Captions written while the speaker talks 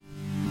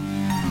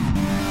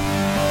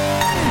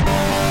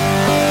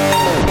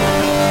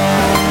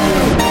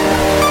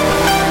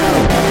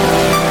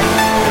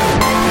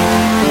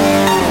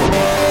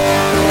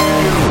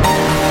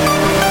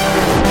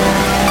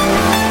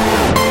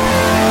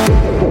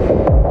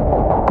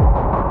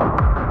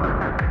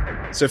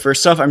So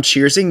first off, I'm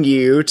cheersing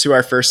you to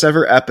our first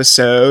ever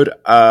episode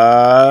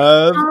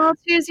of I'll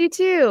cheers you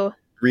too.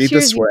 Read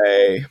Cheers This you.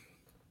 Way.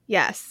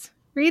 Yes.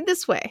 Read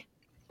this way.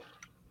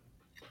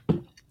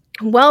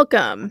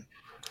 Welcome.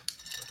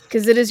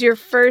 Because it is your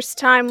first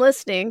time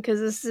listening, because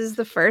this is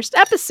the first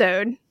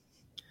episode.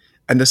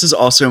 And this is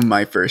also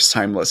my first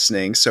time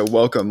listening, so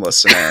welcome,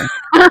 listener.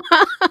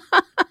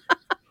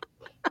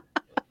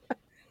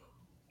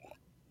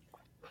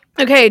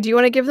 Okay, do you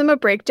want to give them a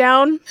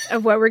breakdown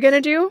of what we're going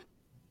to do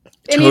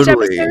in each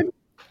episode?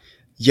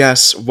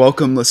 Yes,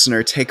 welcome,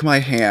 listener. Take my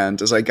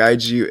hand as I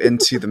guide you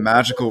into the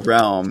magical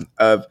realm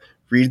of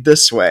Read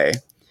This Way.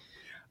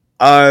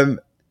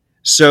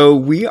 So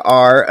we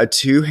are a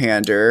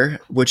two-hander,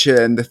 which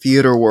in the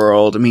theater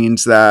world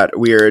means that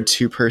we are a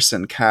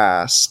two-person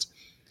cast.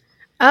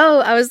 Oh,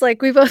 I was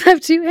like, we both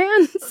have two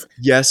hands.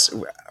 Yes,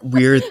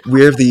 we're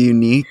the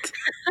unique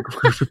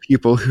group of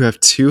people who have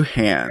two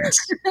hands.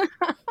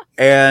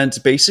 And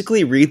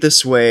basically, Read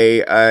This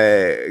Way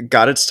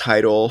got its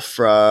title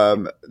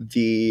from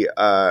the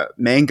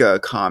manga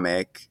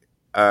comic.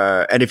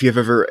 And if you've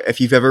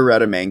ever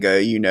read a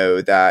manga, you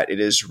know that it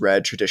is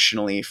read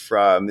traditionally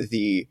from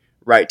the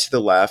right to the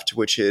left,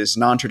 which is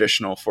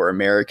non-traditional for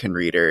American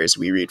readers.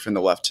 We read from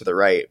the left to the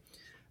right.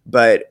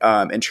 But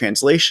in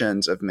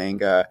translations of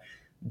manga,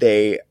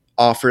 they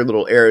offer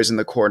little arrows in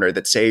the corner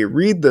that say,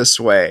 read this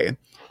way,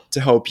 to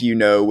help you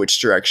know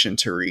which direction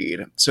to read.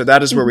 So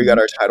that is where we got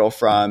our title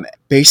from.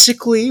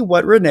 Basically,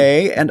 what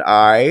Renee and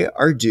I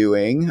are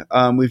doing,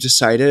 we've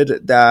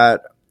decided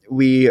that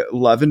we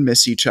love and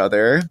miss each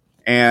other.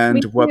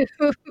 And what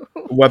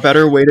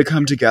better way to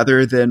come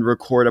together than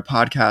record a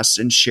podcast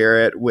and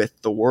share it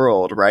with the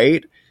world,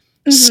 right?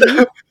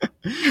 So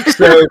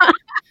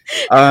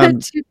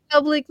to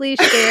publicly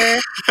share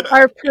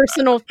our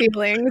personal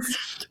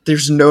feelings.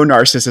 There's no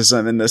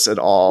narcissism in this at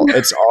all.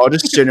 It's all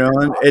just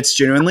genuine. It's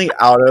genuinely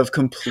out of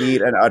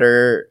complete and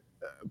utter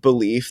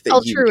belief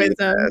that you need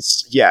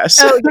this. Yes.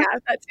 Oh yeah,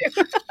 that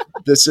too.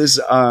 This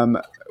is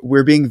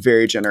we're being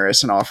very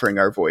generous and offering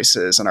our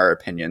voices and our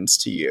opinions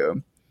to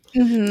you.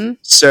 Mm-hmm.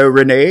 So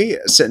Renee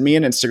sent me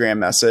an Instagram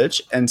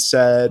message and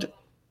said,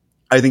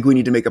 I think we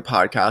need to make a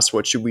podcast.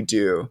 What should we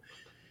do?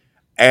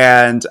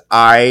 And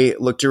I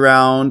looked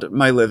around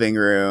my living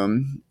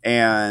room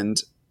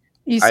and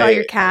you saw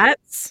your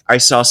cats. I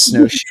saw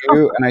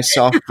Snowshoe and I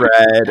saw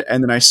Fred,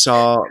 and then I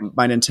saw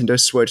my Nintendo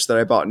Switch that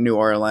I bought in New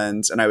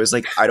Orleans. And I was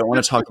like, I don't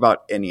want to talk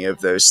about any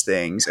of those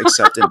things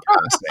except in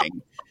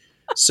passing.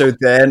 So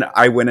then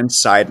I went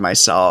inside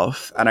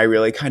myself and I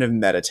really kind of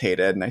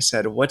meditated. And I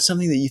said, what's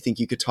something that you think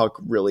you could talk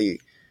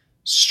really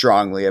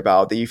strongly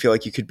about, that you feel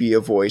like you could be a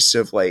voice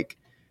of like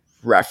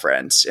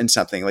reference in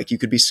something, like you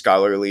could be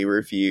scholarly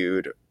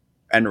reviewed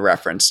and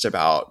referenced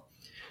about?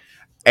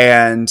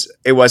 And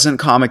it wasn't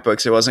comic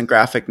books, it wasn't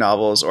graphic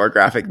novels or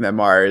graphic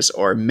memoirs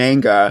or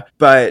manga,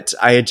 but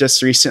I had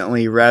just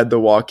recently read the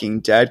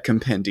Walking Dead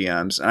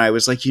compendiums and I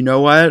was like, you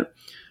know what?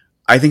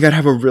 I think I'd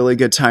have a really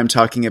good time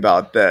talking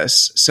about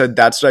this. So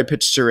that's what I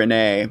pitched to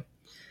Renee.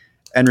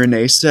 And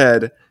Renee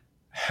said,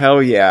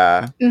 hell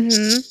yeah.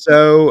 Mm-hmm.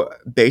 So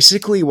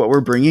basically what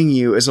we're bringing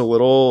you is a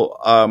little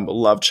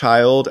love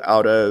child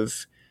out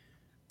of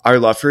our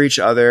love for each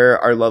other,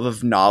 our love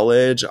of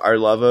knowledge, our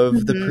love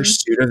of the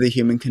pursuit of the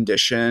human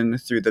condition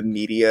through the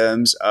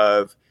mediums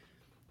of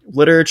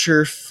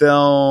literature,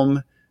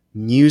 film,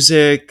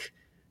 music,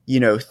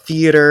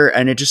 theater.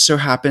 And it just so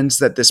happens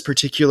that this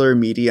particular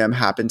medium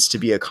happens to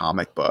be a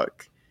comic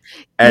book.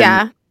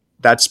 And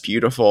that's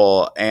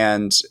beautiful.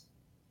 And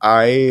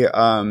I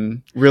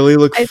really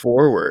look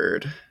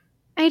forward.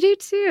 I do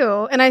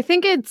too. And I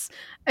think it's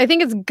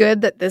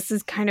good that this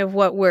is kind of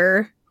what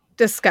we're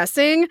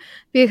discussing,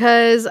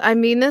 because I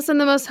mean this in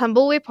the most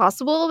humble way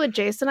possible, but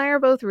Jace and I are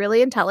both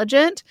really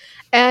intelligent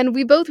and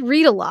we both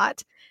read a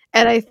lot.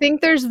 And I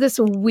think there's this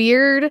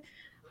weird,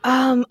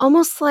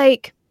 almost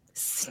like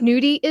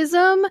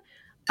snootyism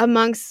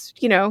amongst,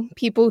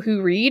 people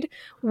who read,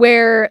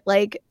 where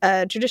like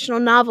a traditional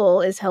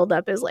novel is held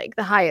up as like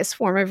the highest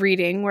form of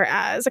reading,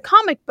 whereas a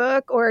comic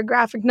book or a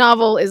graphic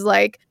novel is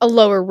like a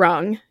lower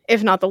rung,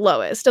 if not the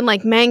lowest. And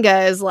like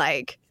manga is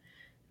like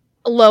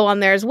low on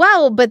there as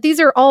well, but these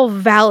are all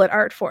valid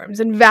art forms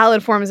and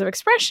valid forms of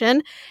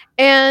expression.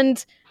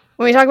 And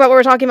when we talk about what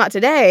we're talking about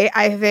today,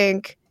 I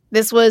think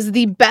this was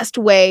the best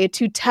way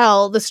to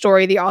tell the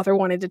story the author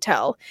wanted to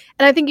tell.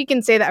 And I think you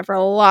can say that for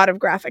a lot of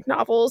graphic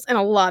novels and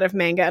a lot of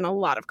manga and a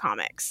lot of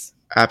comics.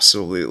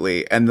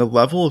 Absolutely. And the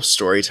level of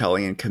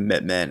storytelling and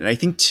commitment, and I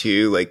think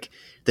too, like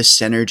the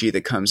synergy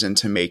that comes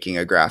into making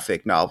a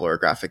graphic novel or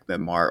graphic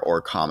memoir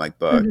or comic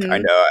book. I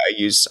know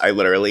I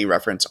literally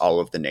reference all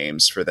of the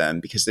names for them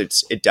because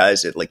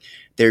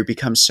there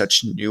becomes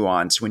such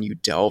nuance when you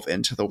delve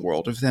into the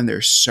world of them.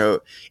 It's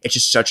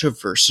just such a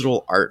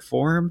versatile art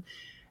form.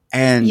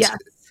 And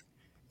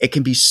it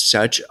can be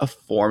such a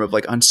form of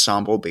like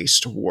ensemble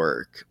based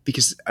work,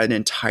 because an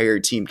entire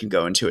team can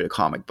go into a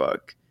comic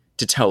book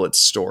to tell its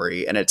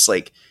story. And it's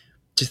like,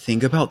 to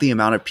think about the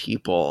amount of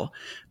people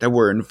that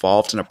were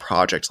involved in a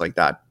project like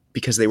that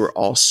because they were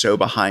all so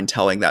behind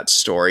telling that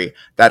story,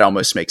 that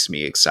almost makes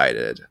me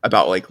excited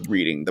about like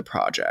reading the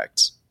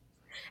project.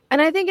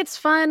 And I think it's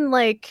fun,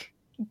 like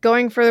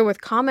going further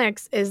with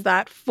comics, is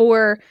that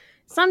for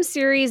some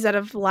series that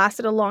have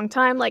lasted a long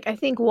time, like I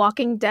think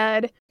Walking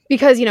Dead,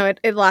 because, you know,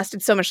 it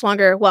lasted so much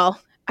longer. Well,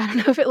 I don't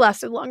know if it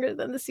lasted longer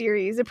than the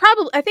series.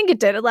 I think it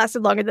did. It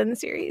lasted longer than the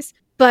series.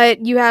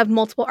 But you have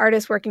multiple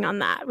artists working on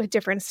that with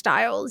different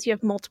styles. You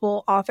have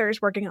multiple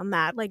authors working on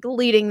that, like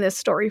leading this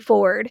story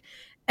forward.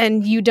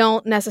 And you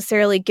don't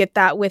necessarily get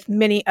that with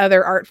many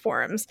other art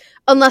forms,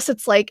 unless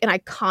it's like an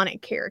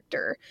iconic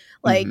character.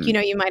 Like, Mm-hmm. you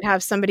know, you might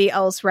have somebody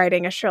else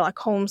writing a Sherlock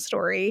Holmes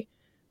story,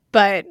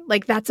 but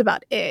like that's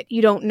about it.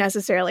 You don't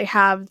necessarily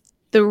have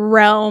the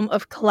realm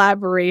of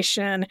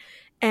collaboration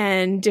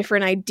and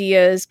different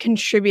ideas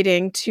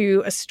contributing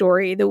to a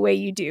story the way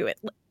you do it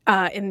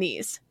in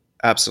these.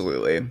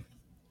 Absolutely.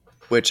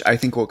 Which I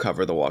think we'll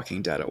cover The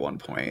Walking Dead at one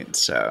point.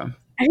 So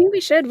I think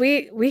we should.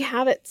 We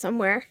have it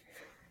somewhere.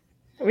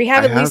 We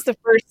have I at have least the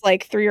first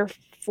like 3 or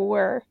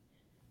 4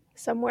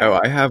 somewhere.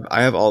 I have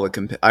all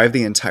the I have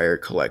the entire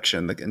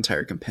collection, the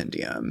entire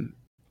compendium.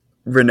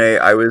 Renee,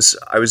 I was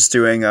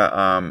doing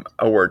a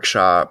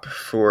workshop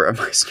for a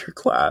Meister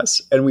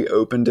class, and we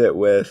opened it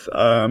with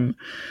um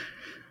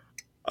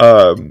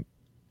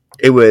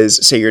it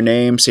was say your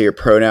name, say your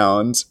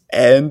pronouns,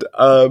 and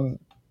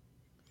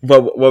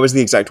what was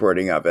the exact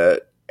wording of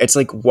it? It's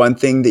like one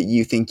thing that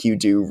you think you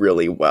do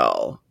really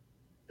well,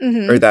 or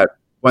Mm-hmm. that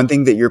one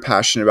thing that you're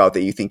passionate about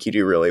that you think you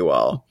do really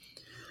well.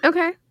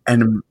 Okay,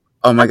 And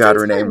oh my that god,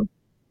 sounds Renee, fun.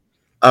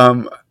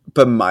 um,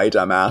 but my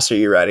dumbass, are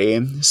you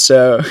ready?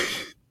 So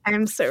I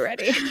am so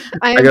ready.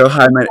 I I am go,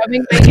 hi,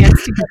 rubbing my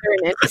hands together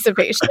in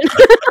anticipation.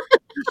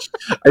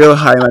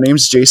 my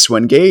name's Jace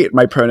Wingate.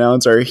 My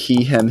pronouns are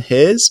he, him,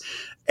 his,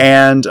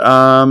 and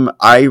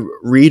I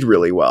read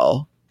really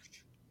well.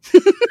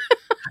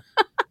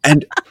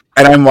 And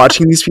I'm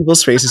watching these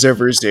people's faces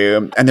over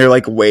Zoom, and they're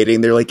like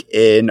waiting. They're like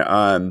in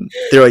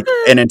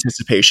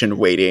anticipation,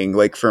 waiting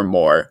like for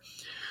more.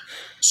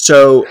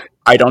 So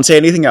I don't say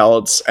anything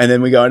else, and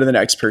then we go into the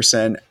next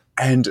person,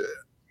 and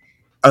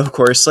of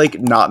course, like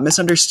not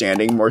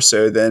misunderstanding more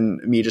so than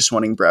me just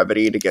wanting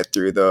brevity to get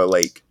through the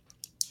like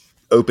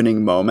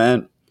opening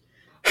moment.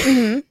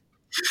 Mm-hmm.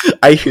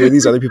 I hear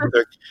these other people,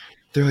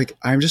 they're like,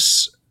 I'm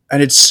just,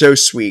 and it's so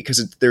sweet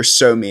because they're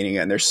so meaning it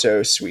and they're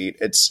so sweet.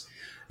 It's,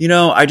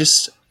 I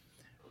just,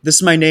 this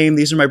is my name,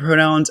 these are my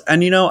pronouns.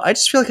 And, I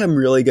just feel like I'm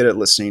really good at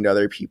listening to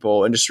other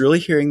people and just really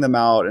hearing them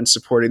out and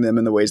supporting them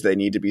in the ways they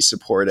need to be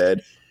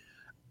supported.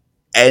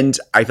 And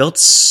I felt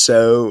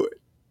so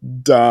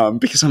dumb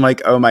because I'm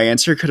like, oh, my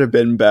answer could have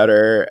been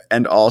better.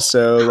 And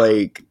also,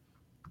 like,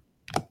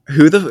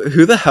 who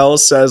the hell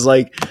says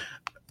like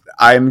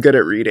I'm good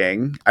at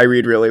reading? I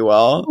read really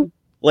well.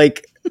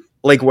 Like,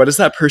 what does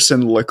that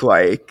person look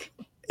like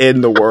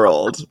in the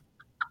world?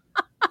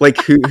 Like,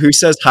 who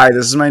says hi?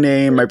 This is my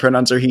name. My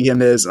pronouns are he, him,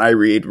 his, and I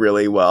read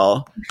really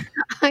well.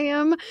 I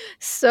am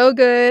so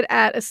good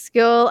at a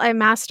skill I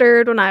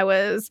mastered when I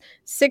was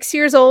 6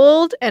 years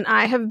old, and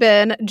I have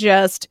been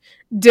just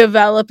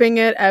developing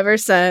it ever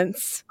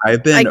since. I've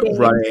I been gained.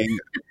 running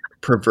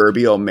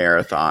proverbial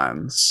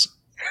marathons.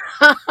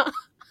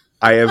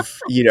 I have,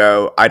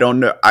 I don't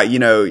know.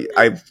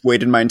 I've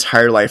waited my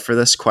entire life for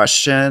this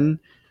question.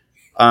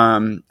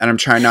 And I'm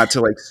trying not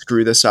to like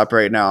screw this up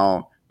right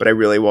now, but I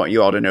really want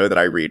you all to know that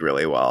I read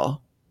really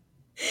well.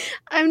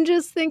 I'm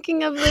just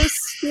thinking of those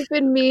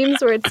stupid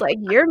memes where it's like,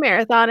 your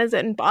marathon is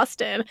in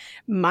Boston.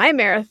 My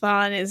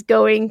marathon is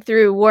going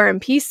through War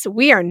and Peace.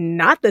 We are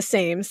not the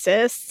same,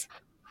 sis.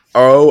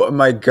 Oh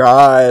my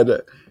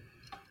god.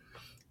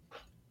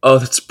 Oh,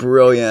 that's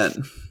brilliant.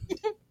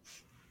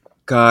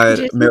 God,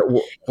 Just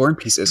War and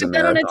Peace is a put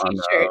that on a marathon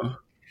t-shirt. though.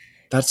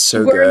 That's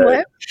so War and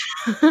good.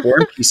 what? War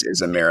and Peace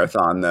is a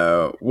marathon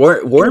though. War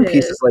It and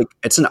Peace is. is like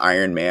it's an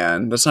Iron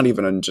Man. That's not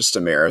even just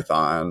a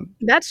marathon.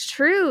 That's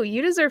true.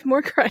 You deserve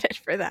more credit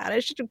for that. I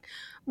should.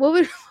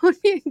 What would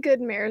be a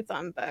good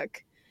marathon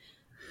book?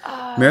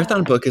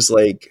 Marathon Uh, book is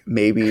like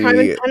Crime and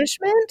maybe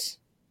Punishment.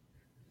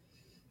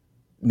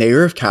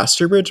 Mayor of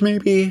Casterbridge,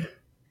 maybe.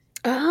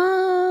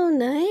 Oh,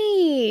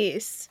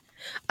 nice.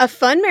 A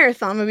fun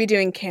marathon would be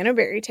doing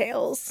Canterbury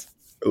Tales.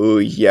 Oh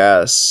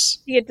yes,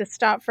 You get to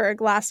stop for a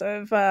glass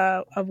of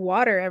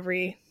water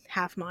every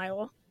half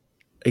mile.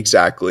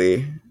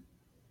 exactly.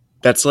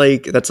 That's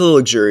a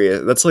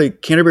luxurious. That's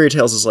like Canterbury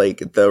Tales is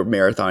like the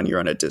marathon you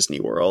run at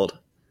Disney World,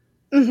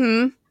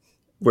 Mm-hmm.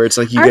 where it's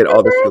like you I get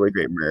all this remember. really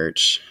great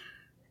merch.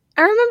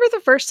 I remember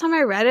the first time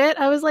I read it,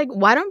 I was like,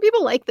 "Why don't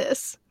people like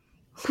this?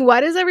 Why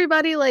does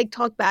everybody like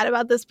talk bad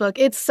about this book?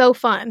 It's so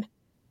fun."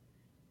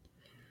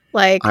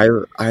 Like, I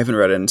I haven't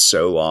read it in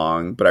so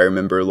long, but I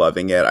remember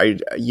loving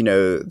it.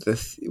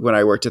 When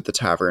I worked at the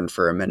tavern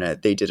for a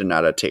minute, they did an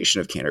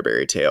adaptation of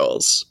Canterbury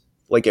Tales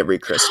like every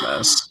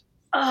Christmas.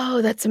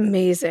 oh, that's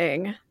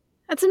amazing.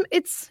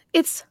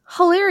 It's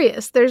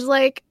hilarious. There's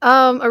like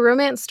a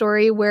romance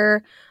story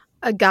where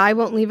a guy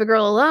won't leave a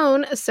girl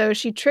alone, so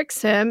she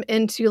tricks him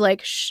into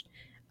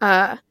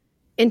uh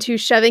into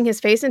shoving his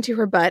face into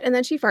her butt, and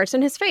then she farts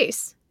in his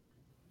face.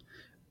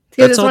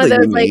 Because That's it's all one of that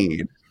those you like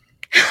need.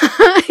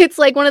 it's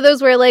like one of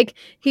those where like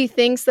he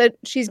thinks that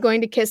she's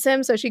going to kiss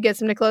him, so she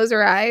gets him to close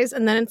her eyes,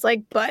 and then it's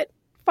like, but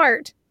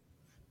fart,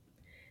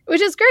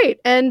 which is great,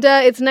 and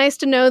it's nice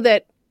to know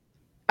that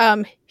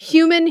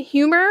human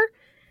humor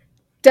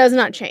does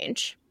not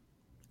change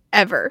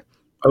ever.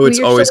 Oh, it's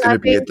We are still always going to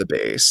be laughing. at the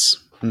base.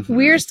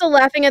 We're still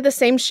laughing at the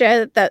same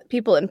shit that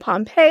people in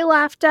Pompeii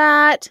laughed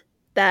at,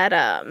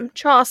 that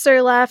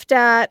Chaucer laughed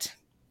at.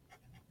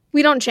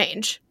 We don't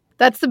change.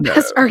 That's the No,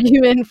 best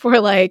argument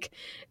for like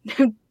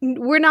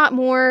we're not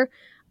more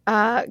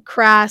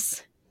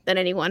crass than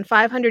anyone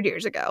 500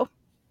 years ago.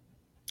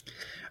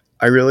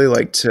 I really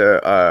like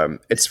to.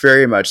 It's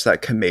very much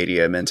that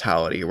commedia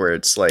mentality where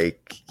it's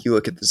like you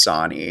look at the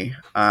Zani,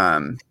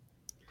 and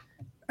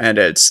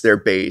it's their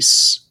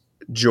base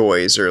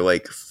joys are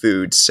like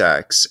food,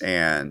 sex,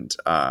 and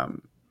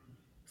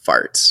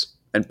farts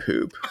and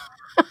poop.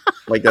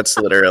 Like that's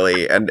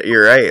literally, and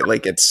you're right.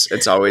 Like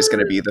it's always going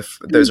to be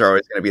those are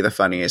always going to be the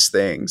funniest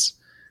things.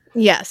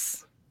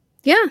 Yes.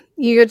 Yeah.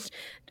 You could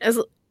as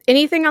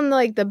anything on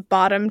like the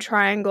bottom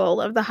triangle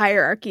of the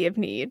hierarchy of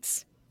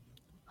needs.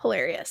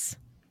 Hilarious.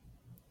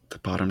 The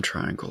bottom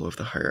triangle of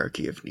the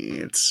hierarchy of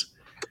needs.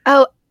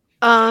 Oh,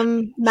 So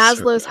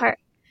Maslow's good. hier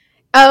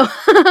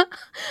Oh,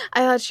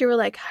 I thought you were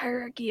like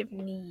hierarchy of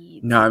No,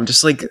 needs. I'm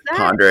just like 'Cause that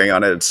pondering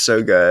on it. It's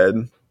so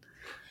good.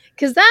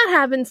 'cause that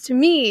happens to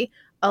me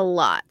a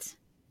lot.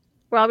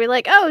 Where I'll be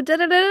like, oh, da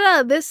da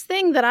da da, this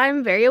thing that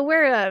I'm very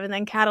aware of, and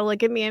then Kat will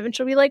look at me and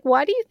she'll be like,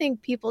 why do you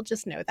think people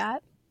just know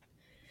that?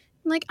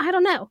 I'm like, I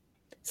don't know.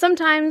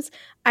 Sometimes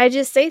I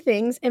just say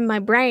things in my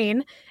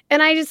brain,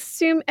 and I just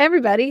assume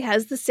everybody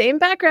has the same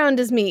background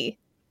as me.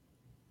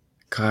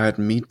 God,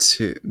 me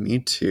too. Me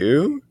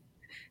too.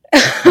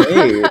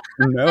 Wait,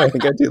 no, I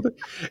think I do.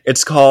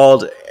 It's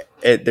called.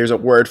 There's a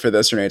word for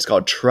this, Renee. It's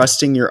called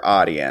trusting your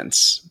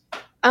audience.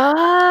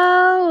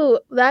 Oh,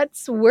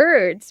 that's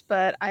words,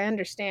 but I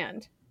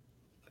understand.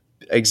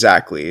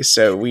 Exactly.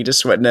 So we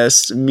just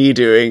witnessed me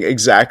doing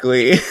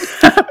exactly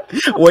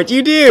what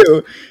you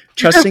do,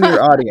 trusting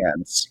your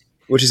audience,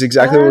 which is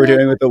exactly what we're Uh,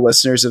 doing with the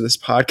listeners of this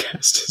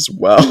podcast as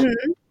well. mhm.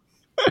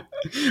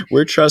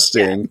 We're Yeah.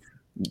 trusting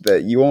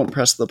that you won't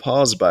press the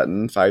pause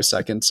button 5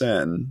 seconds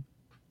in.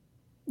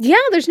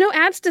 Yeah, there's no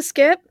ads to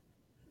skip.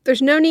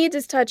 There's no need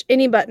to touch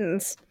any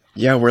buttons.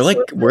 Yeah,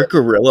 So, we're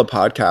guerrilla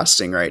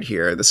podcasting right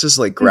here. This is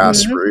like mhm.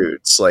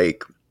 grassroots,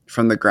 like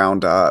from the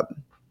ground up.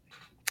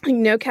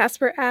 No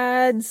Casper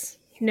ads,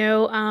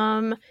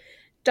 no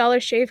Dollar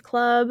Shave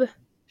Club. What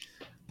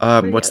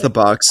are the What's other? the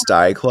Box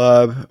Dye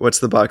Club? What's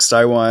the Box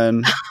Dye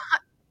one?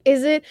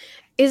 Is it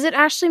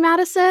Ashley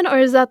Madison, or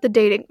is that the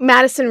dating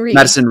Madison Reed?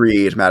 Madison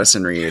Reed.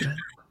 Madison Reed.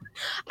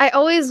 I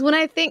always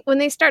when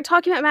they start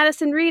talking about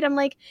Madison Reed, I'm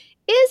like,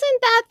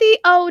 isn't that the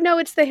oh no,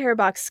 it's the hair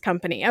box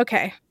company.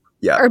 Okay.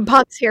 Yeah. Or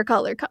box hair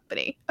color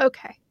company.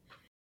 Okay.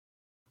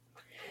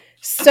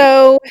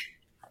 So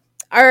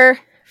our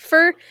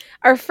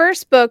our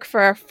first book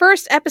for our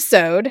first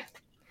episode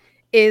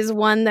is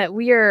one that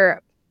we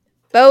are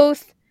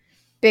both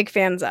big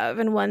fans of,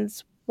 and one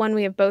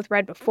we have both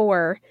read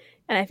before,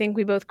 and I think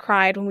we both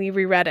cried when we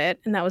reread it,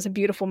 and that was a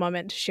beautiful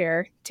moment to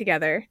share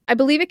together. I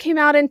believe it came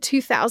out in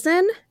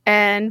 2000,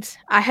 and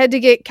I had to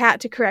get Kat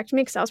to correct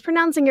me because I was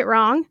pronouncing it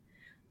wrong,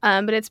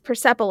 but it's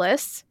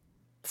Persepolis,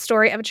 the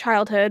Story of a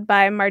Childhood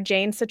by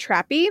Marjane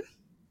Satrapi.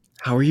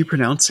 How are you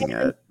pronouncing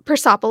it?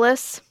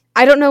 Persepolis.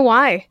 I don't know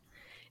why.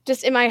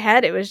 Just in my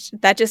head,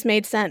 that just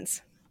made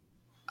sense.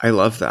 I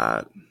love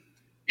that.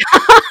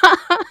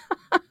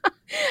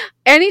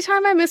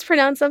 Anytime I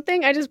mispronounce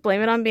something, I just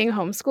blame it on being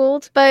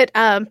homeschooled. But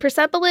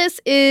Persepolis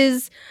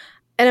is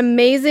an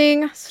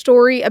amazing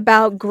story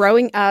about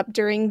growing up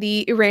during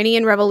the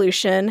Iranian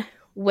Revolution,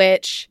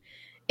 which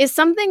is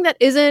something that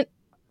isn't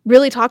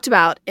really talked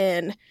about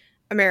in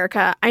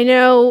America. I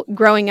know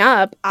growing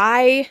up,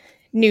 I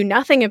knew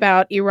nothing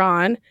about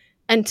Iran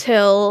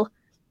until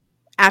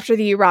after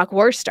the Iraq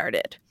War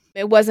started.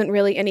 It wasn't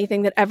really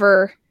anything that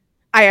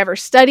I ever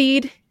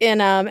studied in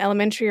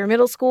elementary or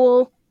middle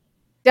school.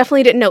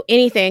 Definitely didn't know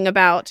anything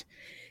about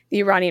the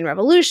Iranian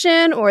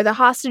Revolution or the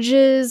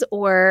hostages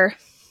or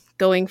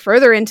going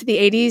further into the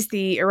 80s,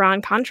 the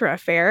Iran-Contra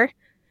affair.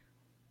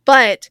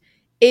 But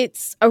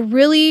it's a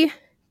really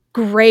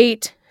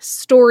great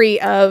story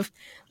of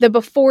the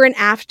before and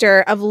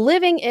after of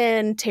living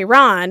in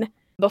Tehran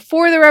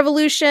before the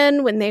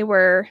revolution when they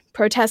were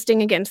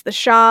protesting against the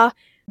Shah,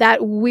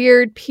 that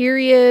weird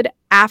period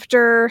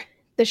after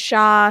the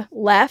Shah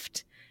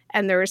left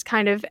and there was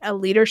kind of a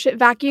leadership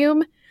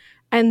vacuum,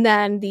 and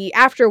then the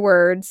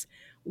afterwards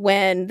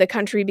when the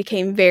country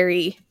became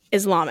very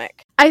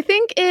Islamic. I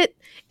think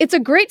it's a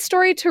great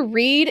story to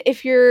read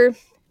if you're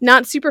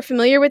not super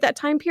familiar with that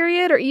time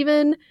period, or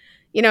even,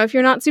 if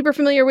you're not super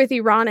familiar with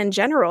Iran in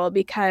general,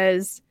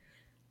 because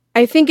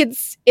I think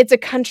it's a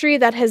country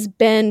that has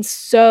been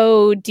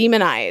so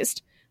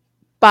demonized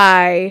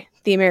by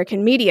the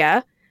American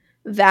media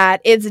that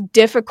it's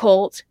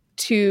difficult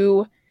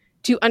to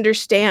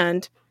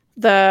understand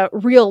the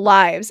real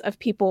lives of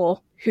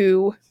people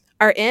who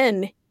are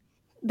in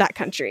that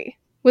country.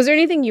 Was there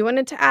anything you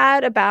wanted to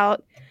add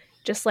about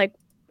just like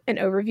an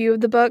overview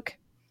of the book?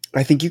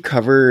 I think you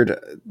covered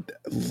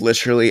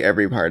literally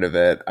every part of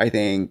it. I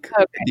think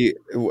Okay.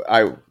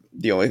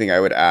 the only thing I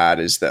would add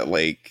is that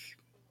like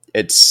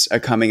it's a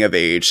coming of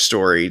age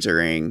story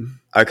during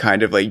a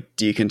kind of like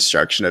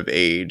deconstruction of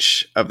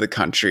age of the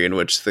country in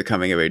which the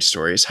coming of age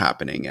story is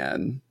happening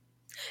in.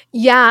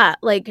 Yeah,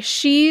 like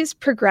she's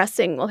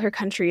progressing while her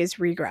country is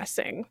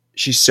regressing.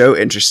 She's so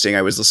interesting.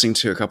 I was listening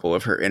to a couple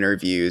of her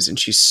interviews and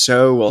she's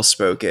so well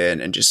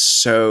spoken and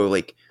just so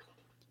like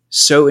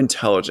so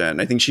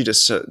intelligent. I think she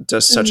just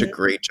does such a Mhm.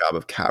 great job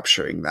of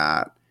capturing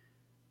that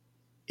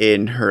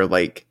in her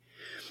like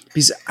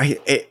because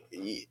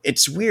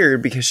it's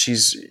weird because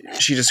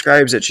she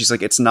describes it, she's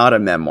like it's not a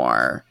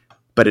memoir,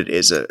 but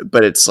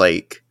it's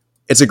like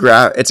it's a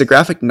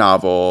graphic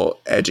novel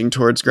edging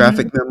towards Mhm.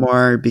 graphic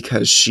memoir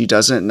because she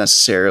doesn't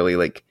necessarily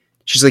like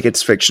she's like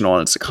it's fictional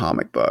and it's a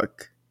comic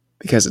book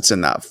because it's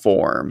in that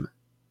form,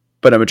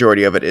 but a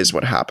majority of it is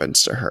what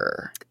happens to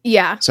her.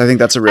 Yeah. So I think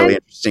that's a really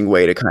And interesting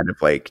way to kind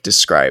of like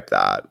describe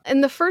that.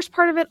 and the first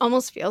part of it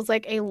almost feels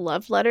like a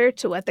love letter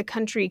to what the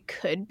country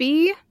could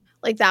be.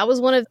 Like that was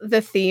one of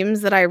the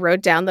themes that I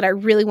wrote down that I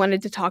really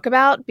wanted to talk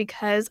about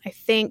because I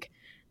think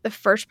the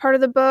first part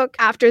of the book,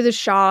 after the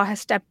Shah has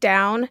stepped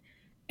down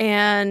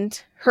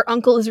and her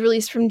uncle is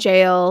released from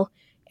jail,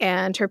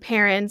 and her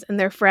parents and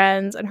their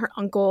friends and her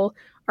uncle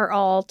are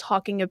all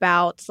talking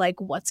about like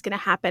what's going to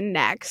happen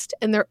next,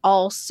 and they're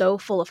all so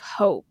full of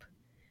hope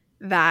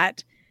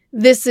that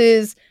this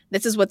is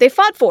what they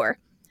fought for.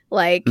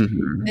 Like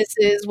Mm-hmm. this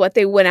is what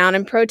they went out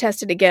and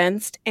protested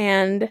against,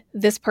 and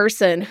this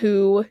person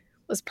who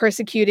was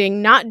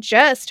persecuting not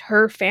just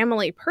her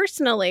family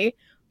personally,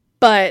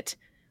 but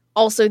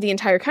also the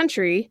entire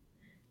country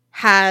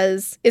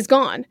has is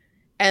gone.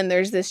 And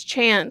there's this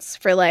chance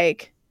for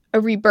like a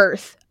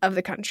rebirth of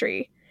the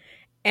country,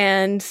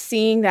 and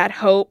seeing that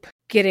hope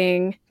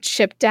getting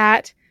chipped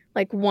at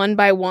like one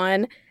by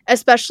one,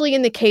 especially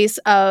in the case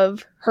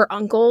of her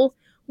uncle,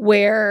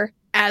 where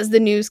as the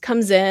news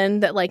comes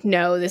in that, like,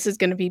 no, this is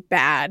going to be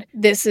bad,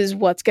 this is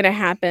what's going to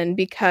happen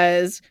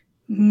because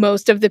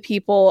most of the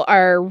people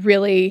are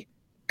really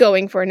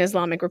going for an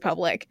Islamic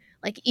Republic.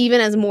 Like, even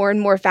as more and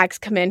more facts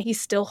come in, he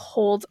still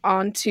holds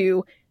on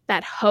to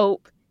that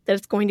hope that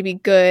it's going to be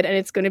good and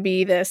it's going to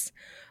be this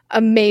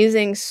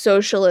amazing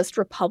socialist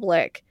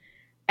republic,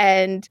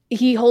 and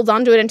he holds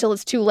on to it until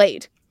it's too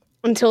late,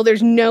 until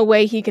there's no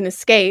way he can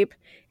escape.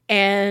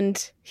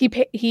 And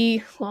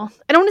he well,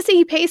 I don't want to say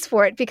he pays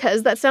for it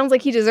because that sounds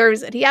like he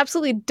deserves it. He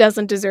absolutely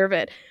doesn't deserve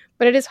it,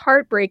 but it is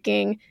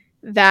heartbreaking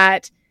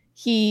that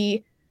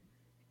he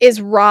is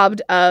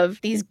robbed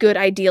of these good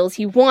ideals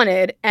he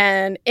wanted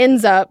and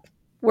ends up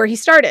where he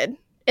started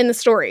in the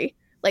story.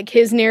 Like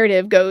his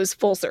narrative goes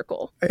full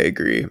circle. I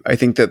agree. I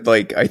think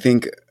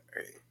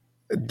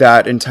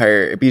that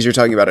entire because you're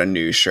talking about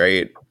Anoush,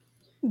 right?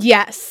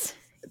 Yes.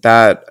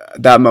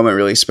 That moment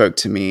really spoke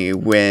to me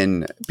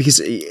when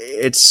because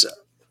it's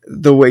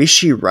the way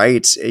she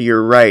writes,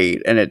 you're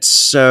right, and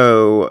it's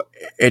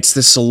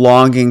this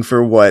longing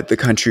for what the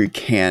country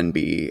can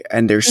be,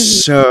 and there's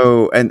Mhm.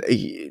 so and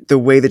the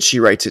way that she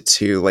writes it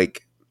too,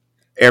 like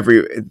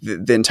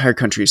the entire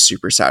country is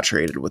super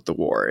saturated with the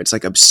war, it's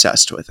like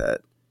obsessed with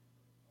it,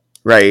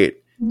 right?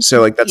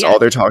 So like that's Yes. all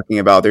they're talking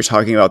about. They're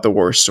talking about the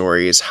war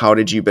stories. How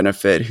did you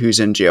benefit? Who's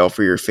in jail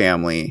for your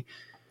family?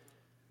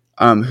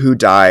 Who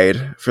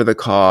died for the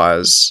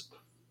cause?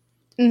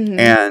 Hmm.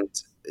 And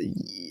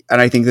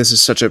I think this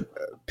is such a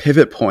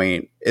pivot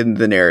point in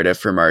the narrative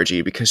for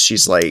Margie because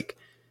she's like,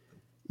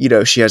 you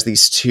know, she has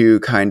these two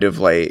kind of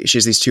like she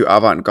has these two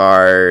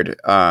avant-garde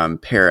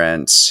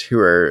parents who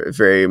are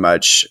very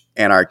much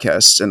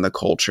anarchists in the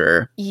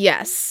culture,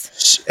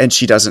 Yes. and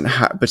she doesn't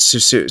have, but so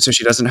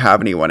she doesn't have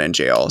anyone in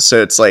jail.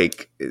 So it's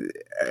like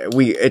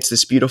it's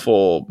this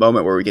beautiful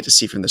moment where we get to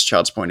see from this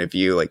child's point of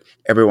view, like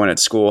everyone at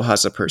school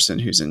has a person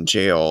who's in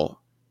jail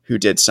who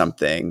did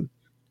something.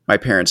 My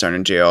parents aren't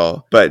in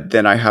jail, but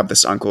then I have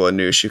this uncle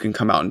Anoush who can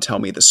come out and tell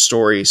me the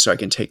story so I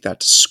can take that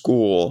to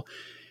school.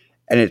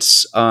 And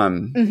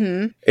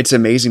Hmm. it's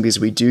amazing because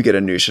we do get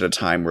Anoush at a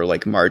time where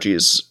like Margie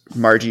is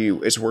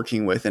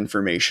working with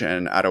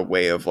information at a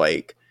way of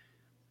like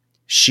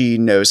she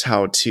knows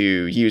how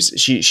to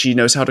she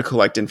knows how to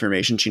collect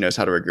information, she knows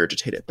how to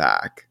regurgitate it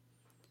back.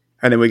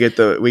 And then we get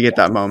that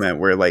Yes. moment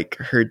where like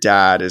her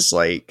dad is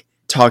like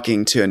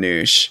talking to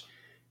Anoush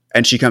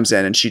and she comes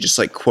in and she just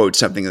like quotes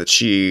something that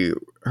she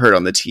heard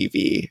on the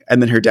TV,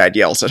 and then her dad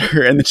yells at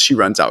her and then she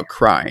runs out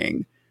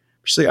crying.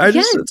 She's like,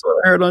 Yes. it's what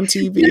I heard on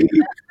TV.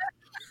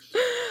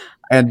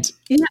 And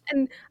Yeah,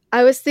 and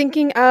I was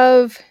thinking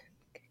of,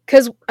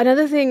 because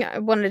another thing I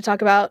wanted to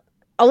talk about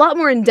a lot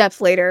more in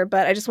depth later,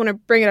 but I just want to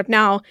bring it up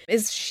now,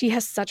 is she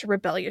has such a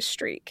rebellious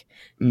streak.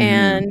 mhm,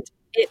 And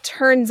it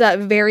turns up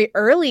very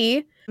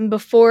early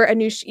before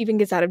Anush even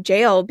gets out of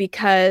jail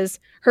because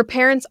her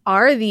parents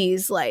are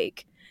these,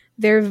 like,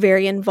 they're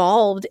very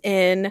involved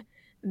in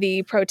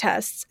the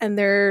protests, and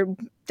they're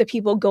the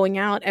people going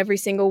out every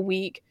single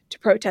week to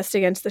protest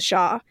against the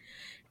Shah.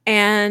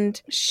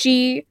 And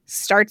she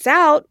starts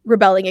out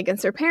rebelling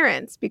against her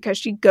parents because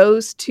she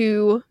goes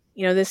to,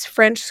 this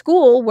French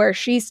school where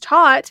she's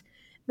taught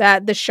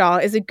that the Shah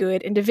is a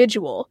good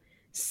individual.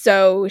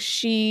 So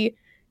she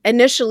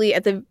initially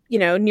at the,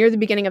 near the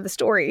beginning of the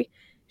story,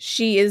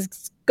 she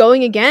is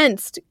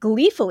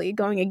gleefully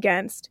going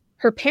against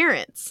her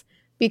parents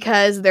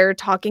because they're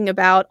talking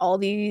about all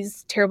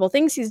these terrible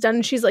things he's done.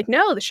 And she's like,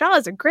 no, the Shah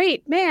is a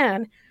great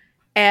man.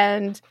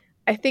 And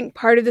I think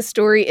part of the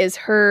story is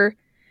her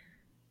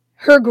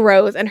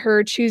growth and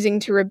her choosing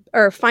to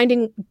or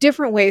finding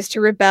different ways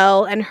to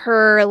rebel, and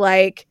her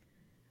like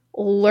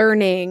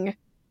learning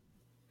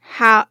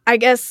how, I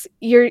guess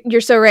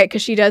you're so right,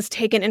 because she does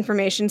take in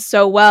information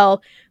so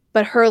well,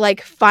 but her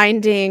like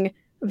finding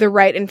the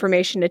right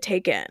information to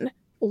take in,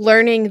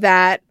 learning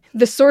that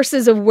the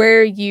sources of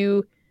where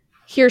you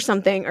hear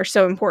something are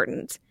so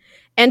important.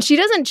 And she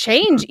doesn't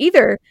change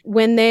either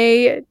when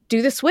they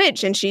do the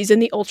switch and she's in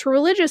the ultra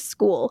religious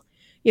school,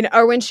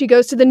 or when she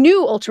goes to the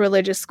new ultra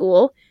religious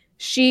school,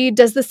 she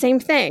does the same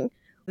thing.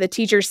 The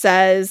teacher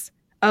says,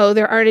 oh,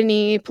 there aren't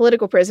any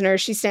political prisoners.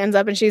 She stands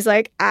up and she's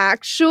like,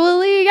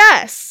 actually,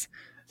 yes,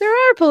 there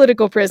are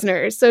political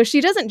prisoners. So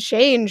she doesn't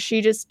change.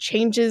 She just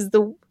changes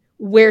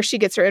where she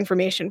gets her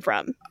information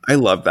from. I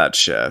love that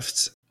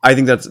shift. I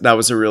think that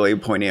was a really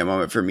poignant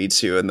moment for me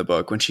too in the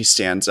book when she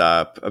stands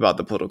up about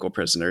the political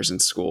prisoners in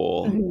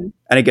school, and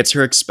it gets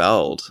her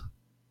expelled.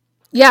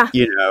 Yeah.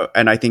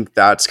 And I think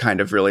that's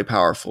kind of really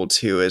powerful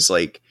too, is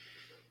like,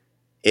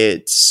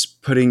 it's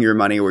putting your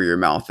money where your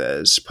mouth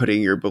is,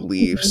 putting your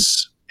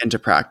beliefs into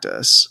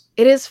practice.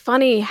 It is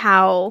funny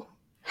how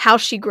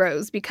she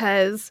grows,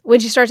 because when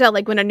she starts out,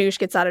 like when Anoush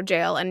gets out of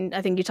jail, and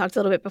I think you talked a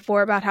little bit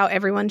before about how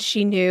everyone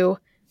she knew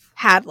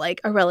had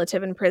like a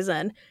relative in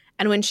prison.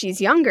 And when she's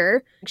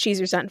younger,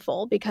 she's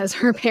resentful because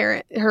her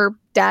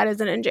dad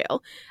isn't in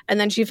jail. And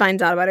then she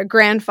finds out about her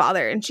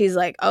grandfather and she's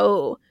like,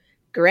 oh,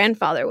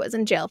 grandfather was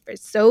in jail for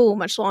so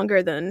much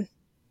longer than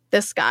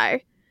this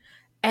guy.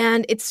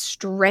 And it's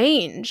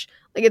strange.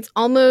 Like, it's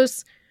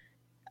almost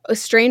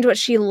strange what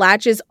she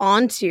latches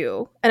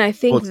onto. And I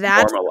think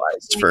that's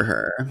normalized for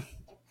her.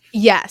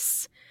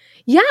 Yes.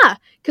 Yeah.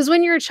 Because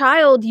when you're a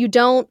child, you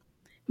don't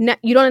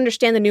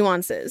understand the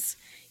nuances.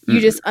 You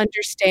just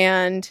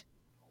understand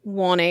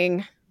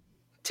wanting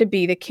to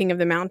be the king of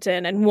the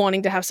mountain and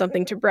wanting to have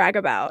something to brag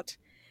about.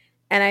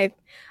 And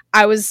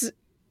I was,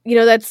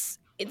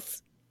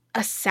 it's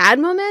a sad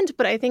moment,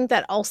 but I think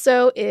that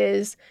also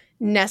is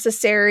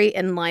necessary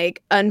in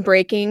like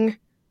unbreaking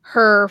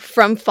her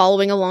from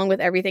following along with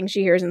everything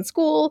she hears in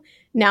school.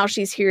 Now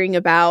she's hearing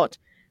about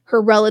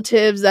her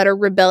relatives that are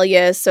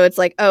rebellious. So it's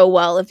like, oh,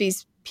 well, if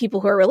these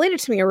people who are related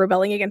to me are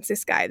rebelling against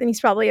this guy, then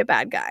he's probably a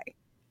bad guy.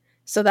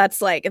 So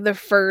that's like her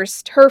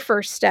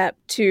first step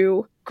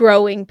to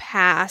growing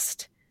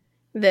past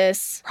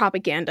this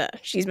propaganda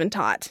she's been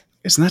taught.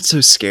 Isn't that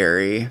so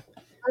scary?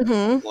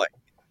 Mm-hmm.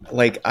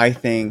 Like I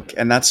think,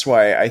 and that's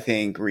why I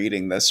think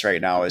reading this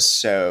right now is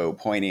so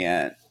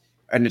poignant.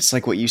 And it's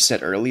like what you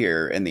said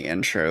earlier in the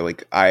intro.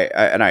 Like I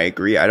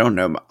agree. I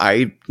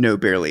know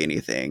barely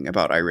anything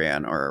about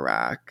Iran or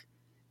Iraq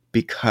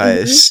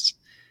because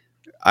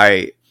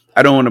I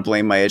don't want to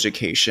blame my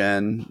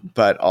education,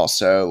 but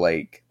also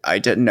like I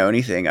didn't know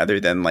anything other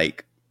than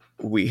like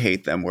we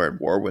hate them, we're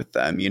at war with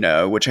them,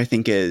 which I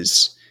think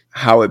is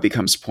how it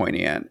becomes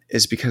poignant,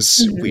 is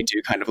because we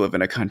do kind of live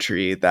in a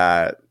country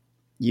that,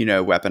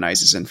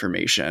 weaponizes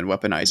information,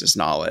 weaponizes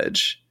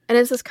knowledge. And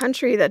it's this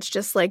country that's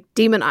just like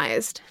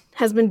demonized,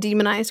 has been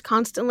demonized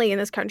constantly in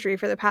this country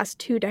for the past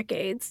 2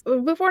 decades.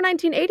 Before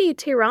 1980,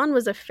 Tehran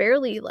was a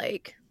fairly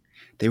like...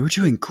 They were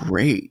doing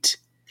great.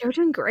 They were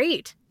doing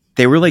great.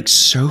 They were like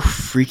so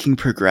freaking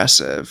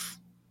progressive.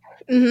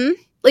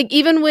 Mm-hmm. Like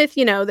even with,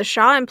 the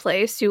Shah in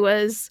place, who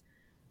was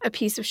a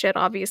piece of shit,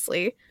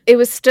 obviously, it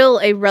was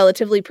still a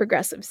relatively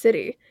progressive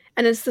city.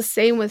 And it's the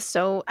same with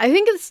I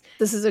think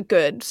this is a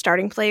good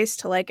starting place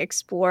to like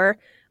explore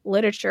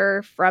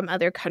literature from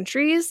other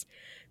countries,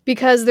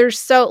 because there's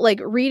so like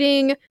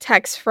reading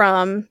texts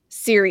from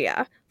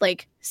Syria.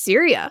 Like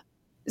Syria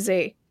is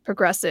a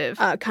progressive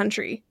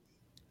country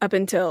up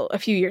until a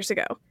few years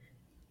ago.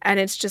 And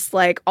it's just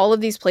like all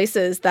of these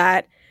places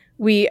that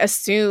we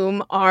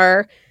assume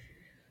are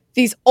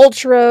these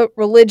ultra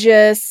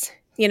religious,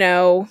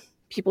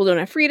 people don't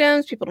have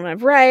freedoms, people don't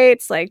have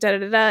rights, like da da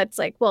da da. It's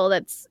like, well,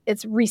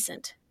 it's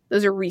recent.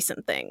 Those are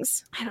recent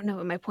things. I don't know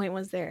what my point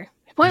was there.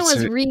 My point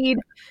was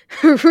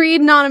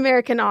read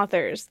non-American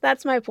authors.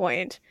 That's my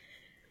point.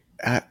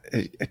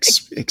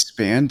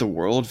 Expand the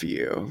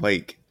worldview.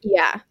 Like,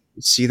 yeah,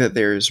 see that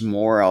there's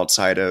more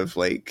outside of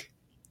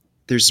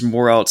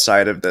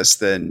this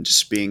than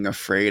just being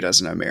afraid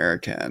as an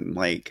American.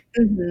 Like,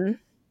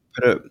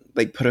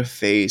 put a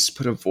face,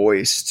 put a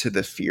voice to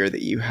the fear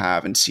that you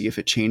have and see if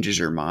it changes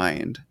your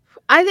mind.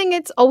 I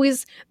think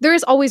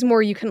there's always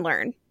more you can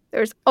learn.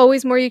 There's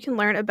always more you can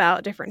learn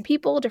about different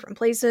people, different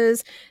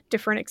places,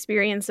 different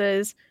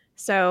experiences.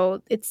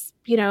 So it's,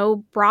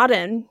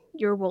 broaden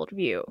your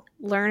worldview.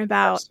 Learn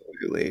about,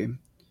 Absolutely.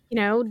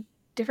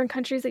 different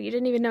countries that you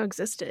didn't even know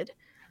existed.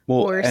 Well,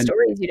 or and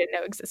stories you didn't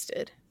know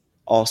existed.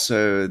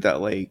 also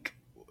that like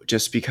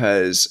just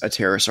because a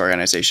terrorist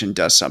organization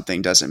does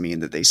something doesn't mean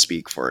that they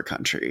speak for a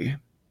country.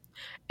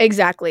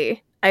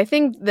 Exactly. I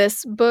think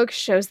this book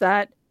shows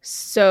that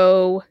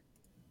so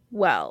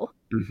well.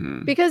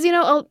 Hmm. Because,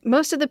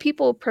 most of the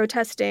people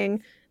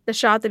protesting the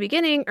Shah at the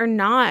beginning are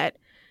not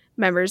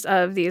members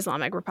of the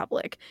Islamic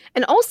Republic.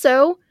 And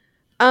also,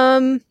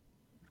 um,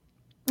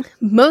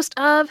 most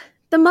of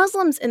the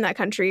Muslims in that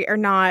country are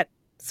not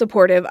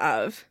supportive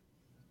of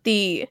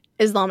the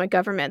Islamic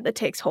government that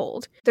takes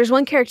hold. There's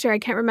one character, I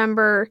can't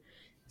remember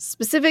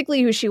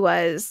specifically who she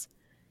was,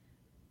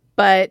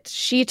 but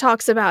she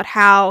talks about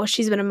how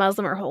she's been a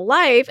Muslim her whole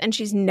life and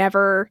she's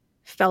never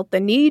felt the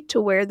need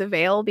to wear the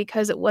veil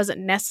because it wasn't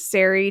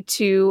necessary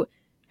to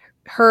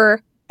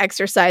her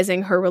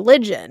exercising her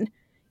religion.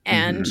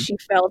 And Hmm. she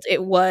felt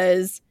it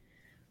was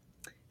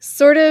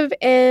sort of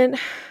in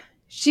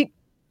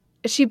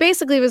she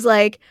basically was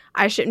like,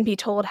 I shouldn't be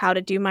told how to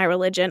do my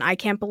religion. I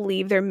can't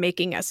believe they're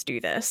making us do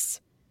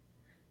this.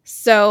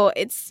 So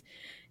it's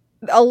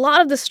a lot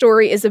of the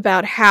story is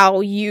about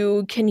how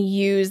you can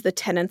use the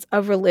tenets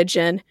of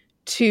religion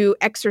to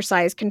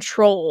exercise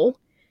control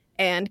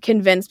and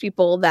convince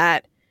people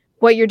that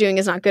what you're doing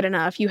is not good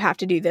enough. You have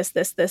to do this,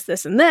 this, this,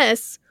 this, and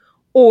this.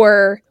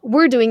 Or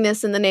we're doing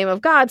this in the name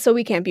of God, so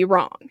we can't be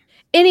wrong.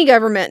 Any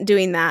government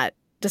doing that,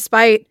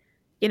 despite,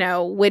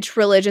 which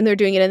religion they're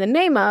doing it in the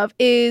name of,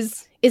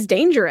 is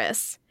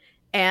dangerous.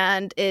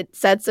 And it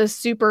sets a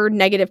super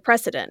negative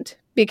precedent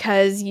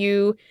because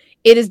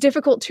it is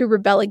difficult to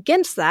rebel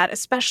against that,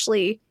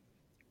 especially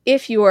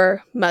if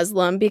you're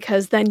Muslim,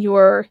 because then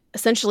you're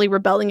essentially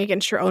rebelling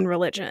against your own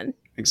religion.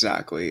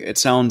 Exactly. It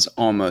sounds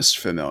almost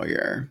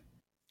familiar.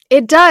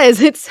 It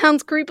does. It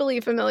sounds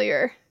creepily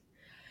familiar.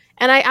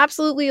 And I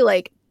absolutely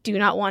do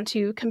not want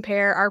to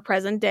compare our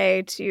present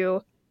day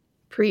to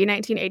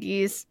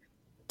pre-1980s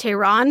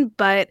Tehran,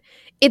 but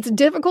it's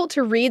difficult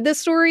to read this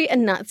story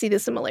and not see the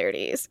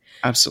similarities.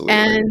 Absolutely.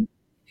 And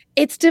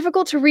it's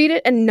difficult to read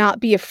it and not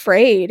be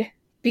afraid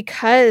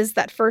because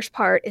that first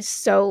part is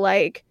so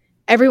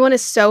everyone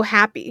is so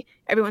happy.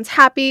 Everyone's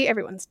happy,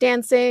 everyone's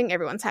dancing,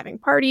 everyone's having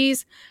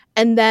parties,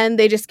 and then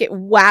they just get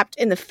whapped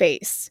in the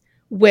face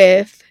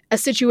with a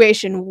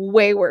situation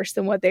way worse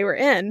than what they were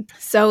in.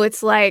 So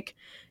it's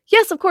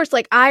yes, of course,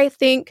 I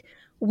think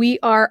we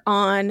are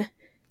on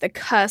the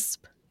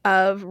cusp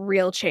of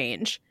real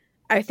change.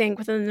 I think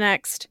within the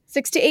next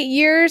 6 to 8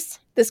 years,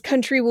 this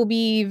country will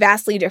be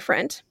vastly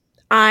different.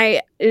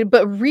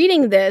 But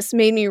reading this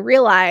made me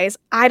realize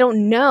I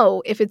don't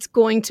know if it's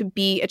going to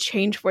be a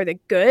change for the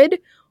good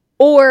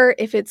or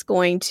if it's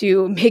going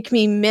to make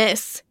me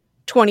miss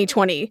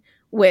 2020,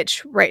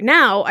 which right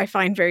now I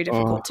find very Oh,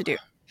 difficult to do.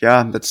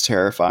 yeah, that's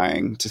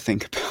terrifying to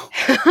think about.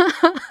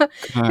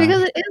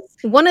 Because God. it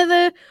is one of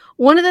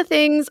the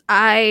things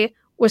I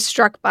was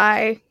struck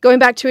by going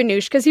back to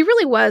Anush, because he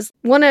really was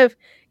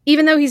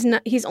even though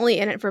he's only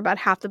in it for about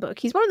half the book,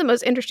 he's one of the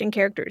most interesting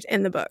characters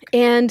in the book.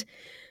 And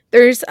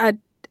there's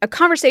a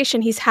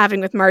conversation he's having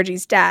with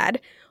Margie's dad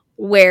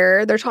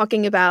where they're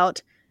talking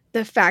about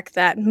the fact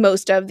that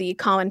most of the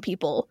common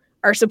people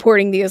are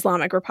supporting the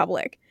Islamic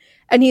Republic.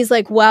 And he's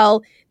like,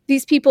 well,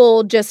 these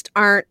people just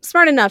aren't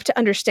smart enough to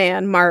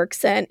understand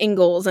Marx and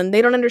Engels, and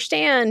they don't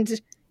understand,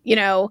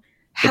 The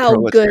how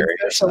good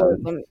proletarianism.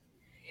 socialism.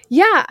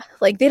 Yeah,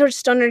 they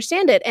just don't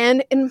understand it.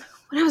 And when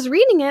I was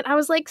reading it, I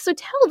was like, so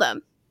tell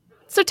them.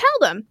 So tell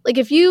them.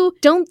 If you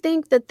don't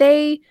think that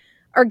they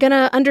are going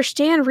to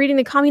understand reading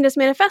the Communist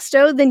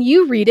Manifesto, then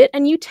you read it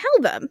and you tell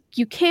them.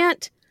 You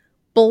can't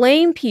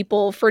blame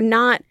people for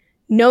not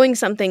knowing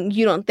something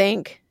you don't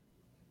think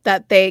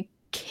that they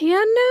can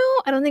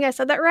know. I don't think I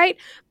said that right.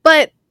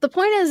 But the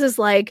point is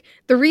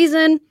the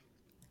reason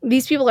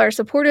these people are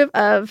supportive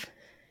of,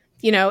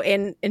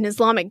 in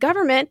Islamic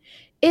government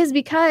is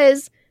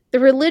because the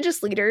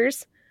religious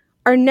leaders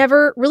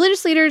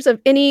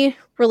of any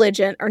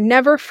religion are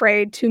never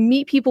afraid to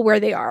meet people where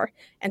they are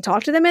and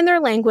talk to them in their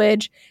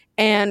language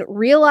and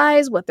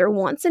realize what their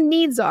wants and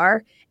needs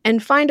are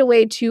and find a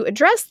way to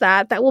address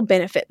that will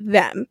benefit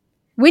them.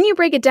 When you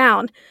break it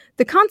down,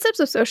 the concepts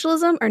of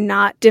socialism are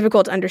not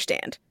difficult to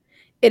understand.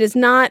 It is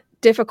not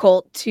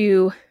difficult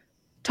to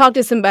talk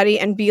to somebody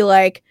and be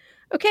like,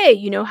 okay,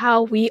 you know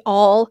how we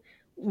all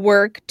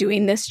work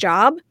doing this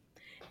job?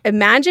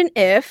 Imagine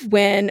if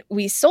when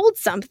we sold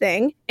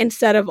something,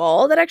 instead of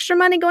all that extra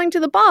money going to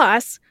the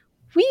boss,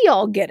 we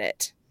all get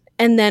it.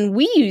 And then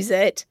we use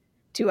it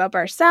to up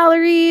our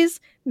salaries,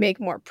 make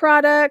more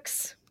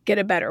products, get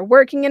a better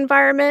working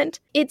environment.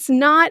 It's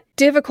not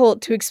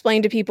difficult to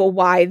explain to people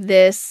why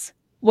this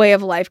way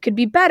of life could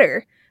be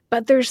better.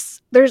 But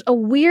there's a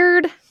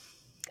weird,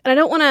 and I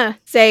don't want to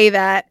say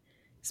that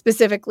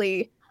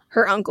specifically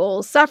her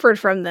uncle suffered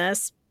from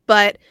this,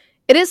 but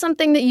it is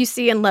something that you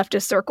see in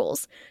leftist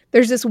circles.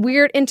 There's this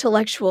weird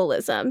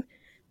intellectualism.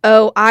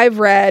 Oh, I've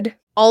read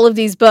all of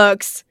these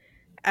books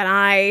and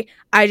I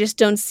just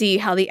don't see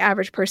how the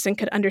average person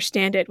could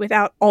understand it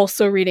without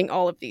also reading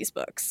all of these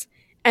books.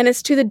 And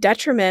it's to the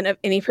detriment of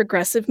any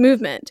progressive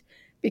movement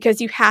because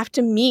you have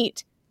to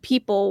meet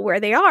people where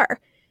they are.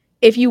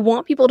 If you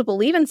want people to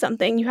believe in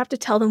something, you have to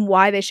tell them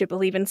why they should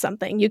believe in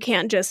something. You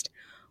can't just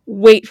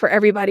wait for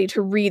everybody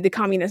to read the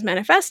Communist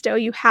Manifesto.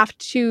 You have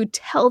to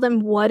tell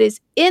them what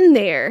is in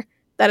there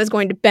that is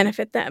going to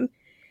benefit them.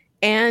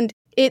 And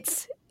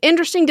it's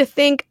interesting to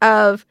think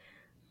of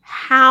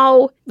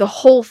how the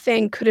whole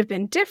thing could have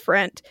been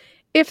different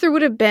if there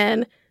would have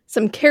been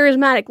some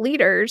charismatic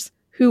leaders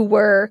who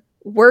were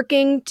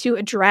working to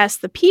address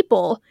the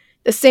people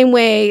the same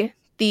way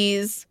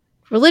these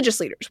religious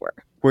leaders were.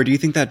 Where do you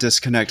think that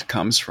disconnect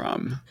comes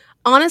from?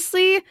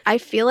 Honestly, I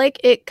feel like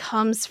it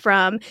comes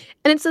from,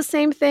 and it's the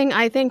same thing,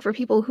 I think, for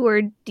people who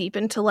are deep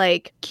into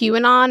like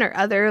QAnon or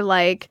other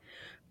like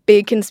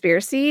big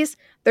conspiracies.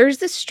 There's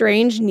this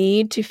strange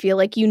need to feel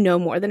like you know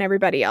more than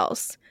everybody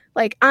else.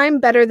 Like, I'm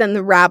better than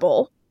the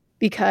rabble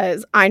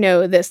because I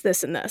know this,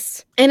 this, and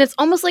this. And it's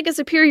almost like a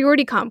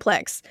superiority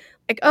complex.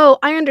 Like, oh,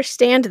 I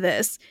understand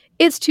this.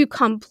 It's too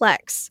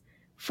complex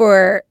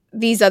for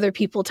these other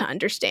people to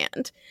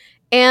understand.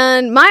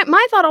 And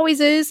my thought always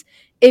is,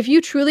 if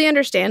you truly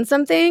understand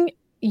something,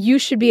 you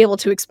should be able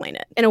to explain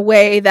it in a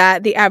way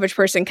that the average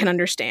person can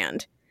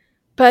understand.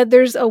 But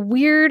there's a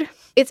weird,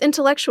 it's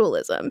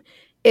intellectualism.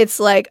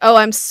 It's like, oh,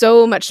 I'm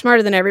so much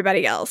smarter than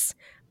everybody else.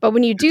 But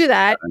when you do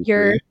that,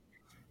 you're...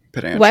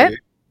 Pedantry. What?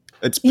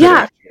 It's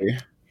pedantry.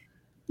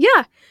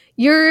 Yeah.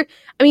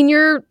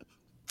 You're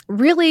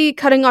really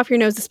cutting off your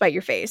nose to spite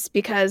your face,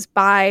 because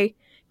by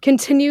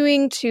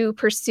continuing to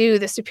pursue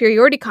the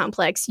superiority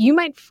complex, you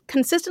might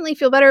consistently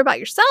feel better about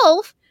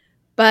yourself,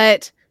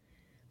 but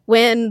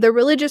when the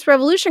religious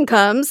revolution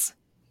comes,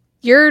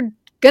 you're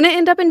going to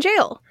end up in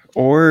jail.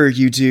 Or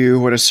you do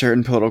what a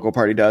certain political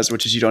party does,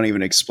 which is you don't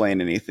even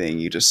explain anything.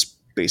 You just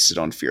base it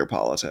on fear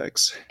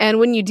politics. And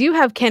when you do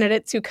have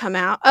candidates who come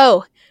out,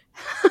 oh,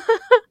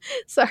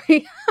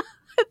 sorry.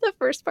 The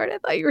first part, I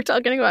thought you were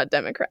talking about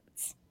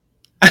Democrats.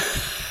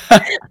 Because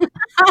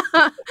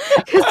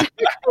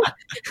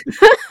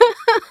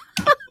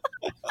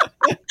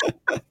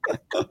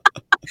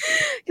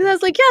I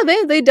was like,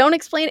 yeah, they don't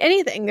explain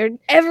anything. They're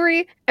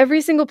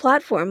every single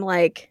platform.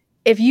 Like,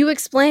 if you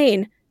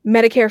explain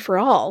Medicare for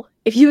all,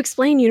 if you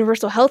explain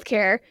universal health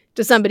care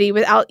to somebody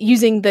without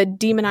using the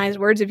demonized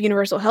words of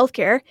universal health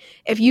care,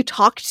 if you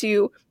talk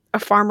to a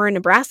farmer in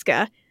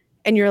Nebraska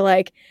and you're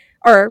like,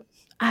 or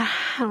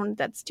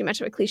that's too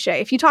much of a cliche.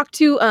 If you talk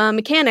to a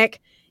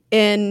mechanic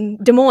in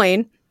Des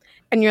Moines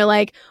and you're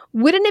like,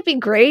 wouldn't it be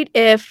great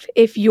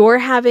if you're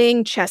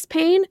having chest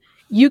pain,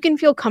 you can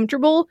feel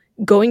comfortable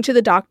going to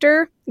the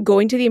doctor,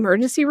 going to the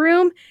emergency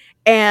room,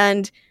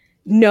 and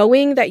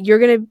knowing that you're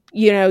going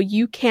to,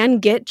 you can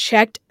get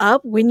checked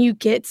up when you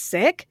get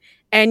sick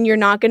and you're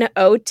not going to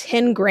owe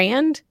 10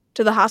 grand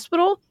to the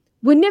hospital?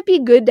 Wouldn't it be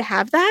good to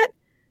have that?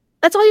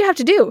 That's all you have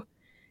to do.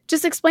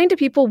 Just explain to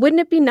people,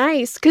 wouldn't it be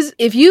nice? Because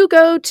if you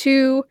go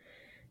to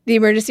the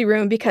emergency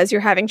room because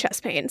you're having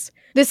chest pains,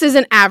 this is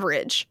an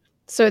average,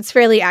 so it's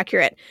fairly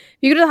accurate.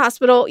 You go to the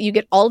hospital, you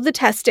get all of the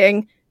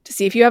testing to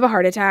see if you have a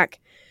heart attack.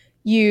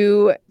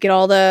 You get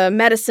all the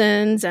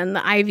medicines and the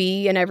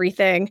IV and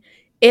everything.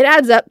 It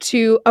adds up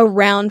to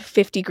around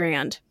 50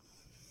 grand.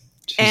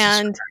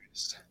 Jesus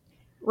Christ.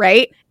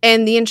 Right?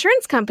 And the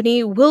insurance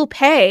company will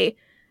pay,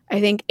 I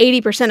think,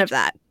 80% of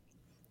that,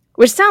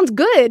 which sounds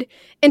good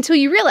until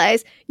you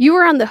realize you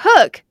were on the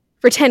hook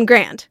for 10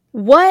 grand.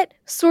 What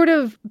sort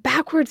of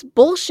backwards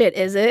bullshit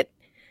is it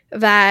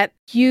that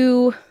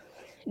you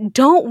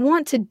don't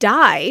want to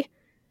die,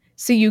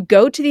 so you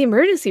go to the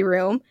emergency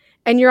room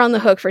and you're on the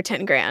hook for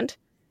 10 grand?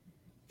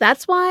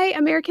 That's why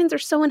Americans are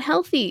so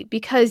unhealthy,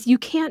 because you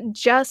can't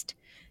just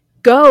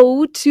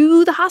go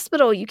to the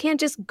hospital. You can't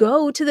just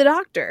go to the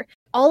doctor.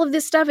 All of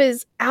this stuff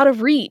is out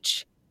of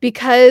reach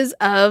because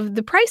of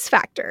the price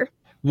factor.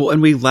 Well,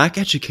 and we lack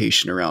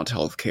education around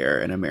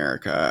healthcare in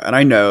America. And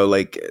I know,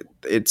 like,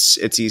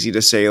 it's easy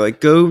to say, like,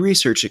 go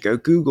research it, go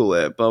Google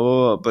it, blah,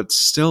 blah, blah. But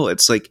still,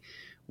 it's like,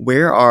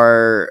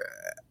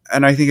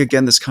 and I think,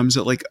 again, this comes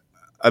at, like,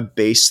 a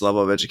base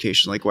level of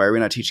education. Like, why are we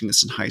not teaching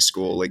this in high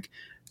school? Like,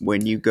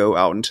 when you go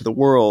out into the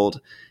world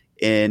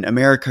in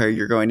America,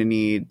 you're going to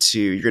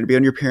be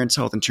on your parents'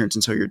 health insurance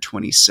until you're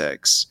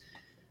 26.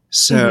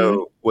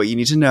 So what you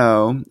need to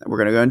know, we're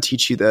going to go and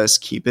teach you this,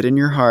 keep it in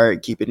your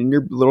heart, keep it in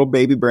your little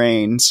baby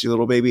brains, your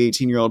little baby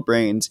 18-year-old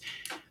brains.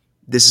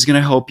 This is going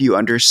to help you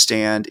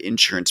understand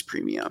insurance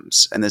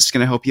premiums. And this is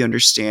going to help you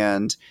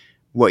understand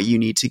what you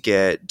need to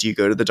get. Do you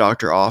go to the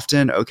doctor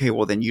often? Okay,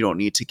 well, then you don't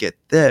need to get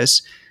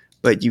this,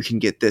 but you can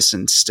get this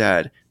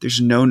instead. There's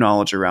no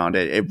knowledge around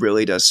it. It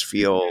really does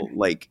feel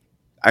like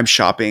I'm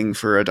shopping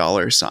for a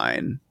dollar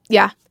sign.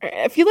 Yeah.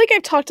 I feel like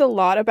I've talked a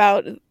lot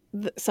about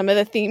some of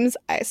the themes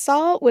I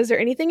saw. Was there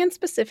anything in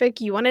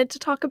specific you wanted to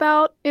talk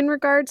about in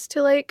regards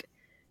to, like,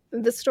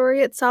 the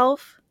story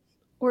itself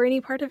or any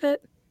part of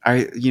it?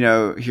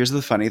 Here's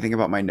the funny thing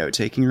about my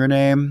note-taking,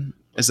 Renee,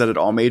 is that it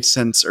all made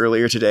sense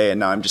earlier today, and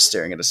now I'm just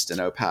staring at a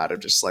steno pad of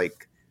just,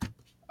 like,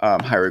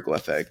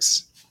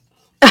 hieroglyphics.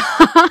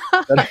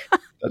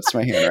 That's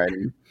my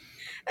handwriting.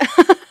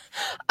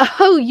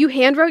 Oh, you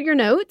handwrote your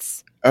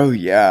notes? Oh,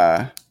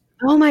 yeah.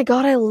 Oh my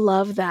God, I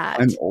love I'm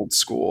that. old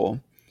school.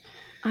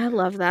 I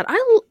love that.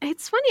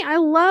 It's funny. I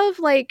love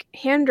like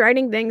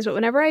handwriting things, but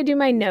whenever I do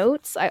my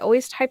notes, I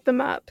always type them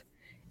up.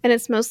 And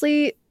it's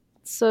mostly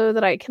so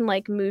that I can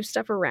like move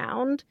stuff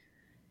around,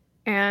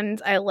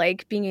 and I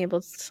like being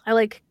able to, I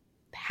like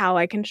how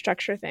I can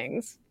structure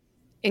things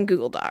in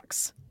Google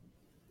Docs.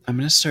 I'm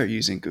gonna start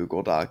using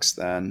Google Docs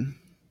then,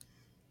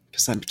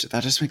 because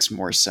that just makes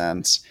more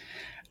sense.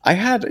 I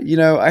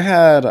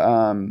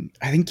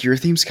think your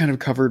themes kind of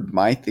covered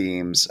my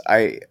themes.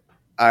 I,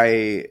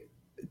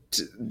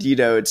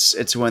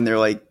 it's when they're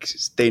like,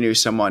 they knew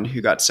someone who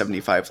got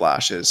 75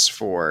 lashes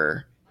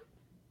for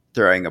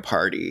throwing a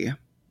party.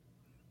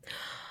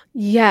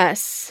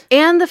 Yes.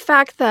 And the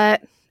fact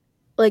that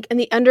like in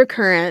the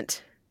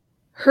undercurrent,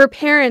 her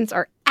parents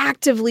are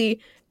actively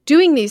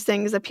doing these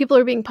things that people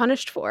are being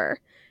punished for.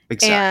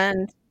 Exactly.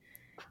 And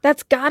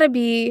that's got to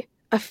be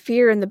a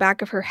fear in the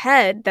back of her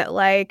head that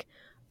like,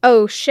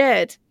 oh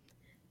shit,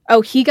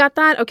 oh, he got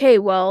that? Okay,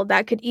 well,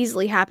 that could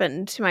easily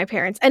happen to my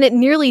parents. And it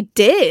nearly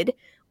did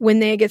when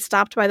they get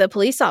stopped by the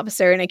police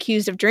officer and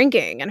accused of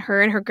drinking. And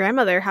her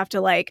grandmother have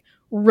to like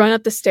run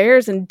up the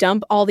stairs and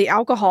dump all the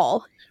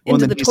alcohol Well,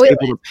 and into then the he's toilet.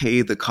 able to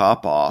pay the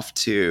cop off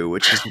too,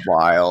 which is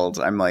wild.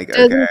 I'm like,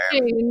 okay, Doesn't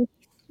change.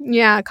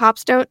 Yeah,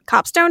 cops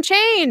don't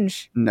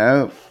change.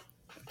 no,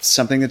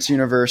 something that's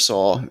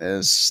universal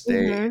is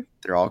Hmm.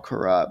 they're all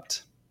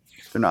corrupt.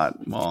 They're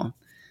not, well,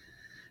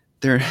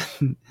 they're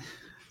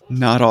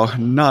not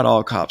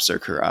all cops are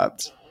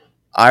corrupt.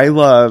 I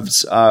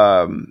loved,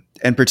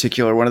 in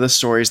particular, one of the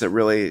stories that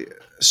really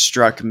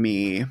struck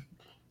me,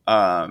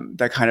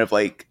 that kind of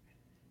like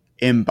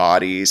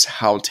embodies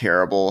how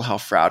terrible, how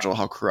fragile,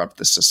 how corrupt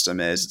the system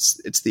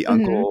is. It's the Hmm.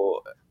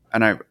 uncle,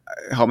 and I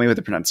help me with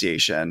the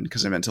pronunciation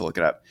because I meant to look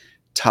it up.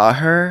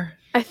 Taher,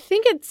 I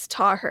think it's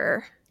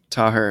Taher.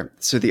 Taher.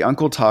 So the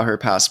Uncle Taher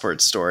passport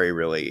story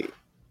really,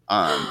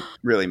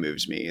 really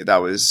moves me. That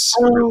was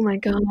really, Oh my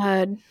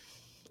god.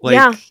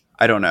 Yeah. like,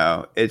 I don't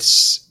know.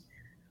 It's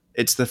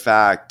the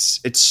fact.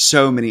 It's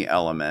so many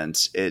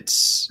elements.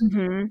 It's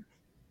Hmm.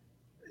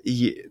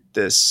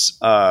 this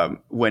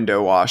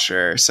window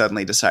washer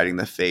suddenly deciding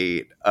the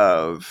fate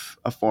of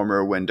a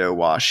former window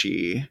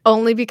washie,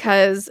 Only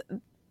because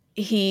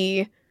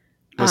he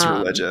was um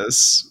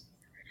religious.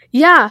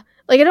 yeah,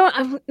 like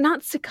I'm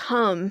not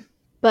succumb,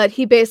 but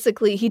he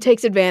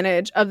takes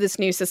advantage of this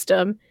new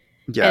system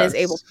and is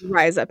able Yes. to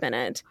rise up in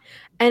it.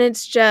 And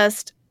it's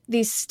just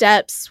these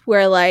steps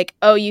where like,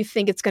 oh, you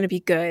think it's going to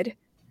be good.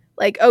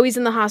 Like, oh, he's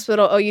in the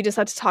hospital. Oh, you just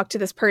have to talk to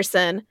this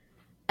person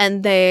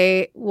and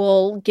they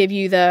will give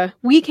you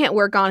we can't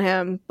work on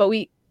him, but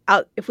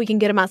if we can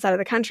get him outside of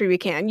the country, we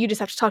can. You just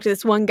have to talk to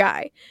this one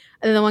guy.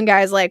 And then the one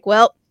guy is like,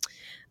 well,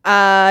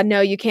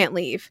 no, you can't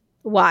leave.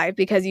 Why?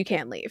 Because you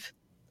can't leave.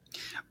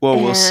 Well,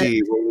 we'll And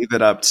see. We'll leave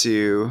it up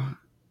to.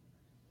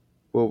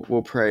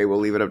 We'll pray. We'll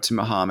leave it up to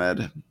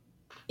Muhammad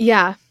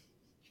yeah.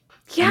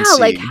 and Yeah,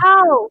 like see.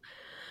 how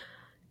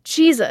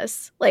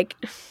Jesus, like,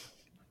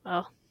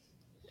 well,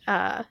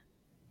 uh,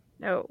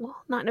 no, well,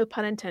 not no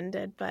pun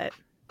intended, but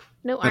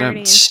no But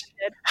irony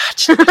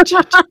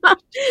intended.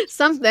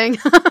 Something.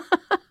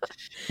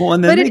 well,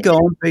 and then But they it, go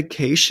on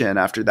vacation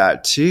after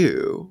that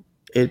too.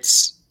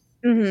 It's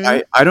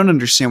mhm. I don't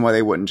understand why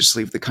they wouldn't just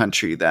leave the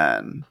country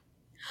then.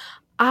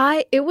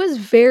 It was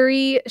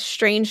very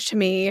strange to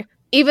me,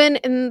 even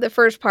in the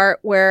first part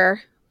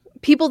where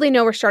people they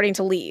know are starting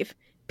to leave.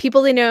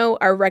 People they know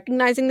are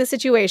recognizing the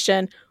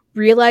situation,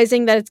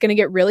 realizing that it's going to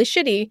get really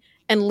shitty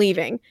and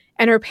leaving.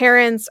 And her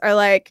parents are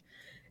like,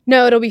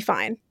 no, it'll be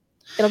fine.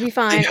 It'll be They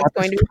fine. It's have to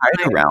going to be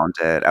fight fine. around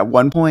it. At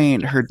one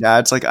point, her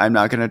dad's like, "I'm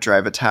not going to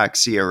drive a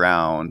taxi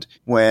around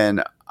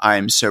when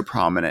I'm so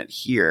prominent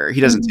here."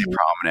 He doesn't say Mhm.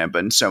 prominent,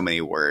 but in so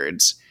many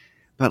words.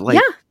 But Yeah.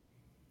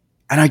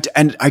 like,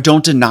 and I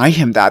don't deny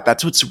him that.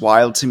 That's what's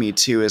wild to me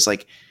too. Is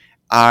like,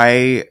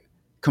 I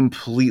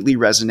completely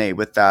resonate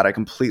with that. I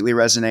completely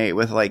resonate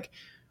with like,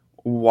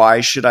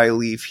 why should I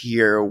leave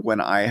here when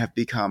I have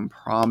become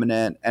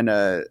prominent and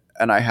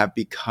I have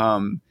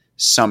become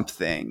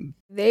something?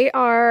 They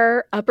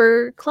are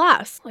upper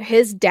class.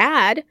 His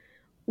dad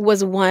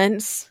was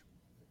once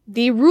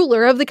the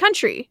ruler of the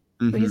country.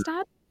 Hmm. His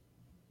dad?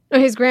 No,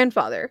 his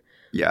grandfather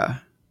Yeah.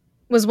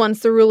 was once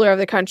the ruler of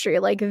the country.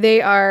 Like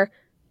they are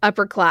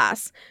upper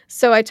class.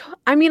 So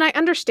I mean, I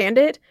understand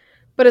it,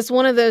 but it's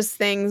one of those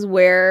things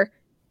where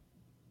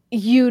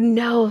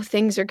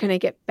things are going to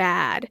get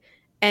bad.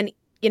 And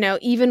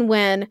even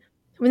when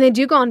they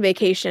do go on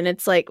vacation,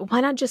 it's like,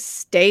 why not just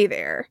stay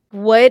there?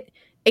 What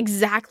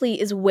exactly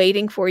is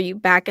waiting for you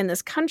back in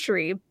this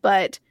country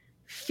but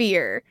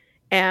fear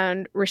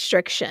and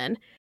restriction?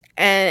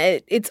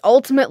 And it's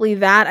ultimately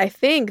that, I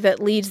think, that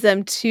leads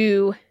them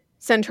to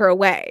send her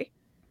away.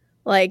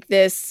 Like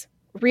this,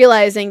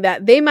 realizing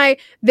that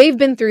they've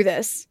been through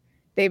this.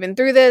 They've been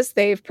through this,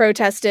 they've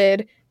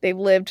protested, they've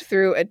lived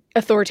through an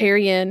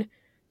authoritarian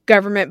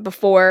government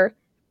before.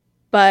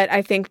 But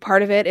I think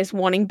part of it is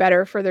wanting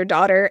better for their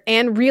daughter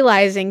and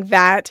realizing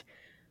that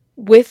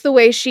with the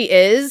way she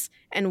is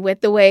and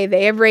with the way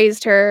they have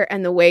raised her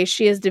and the way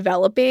she is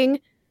developing,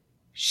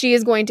 she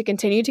is going to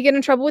continue to get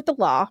in trouble with the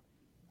law.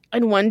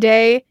 And one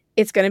day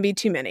it's going to be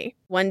too many.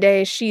 One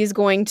day she's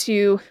going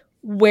to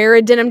wear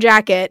a denim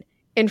jacket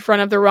in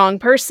front of the wrong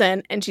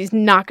person and she's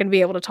not going to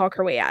be able to talk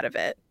her way out of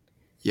it.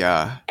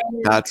 Yeah.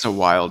 That's a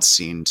wild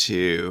scene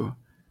too.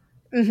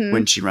 Mm-hmm.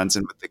 When she runs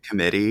in with the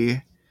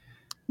committee.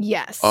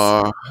 Yes.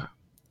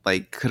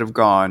 Like could have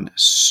gone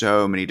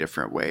so many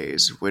different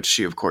ways, which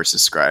she of course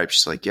described.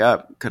 She's like,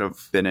 yeah, could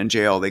have been in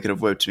jail. They could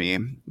have whipped me.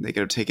 They could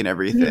have taken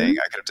everything. Mm-hmm.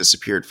 I could have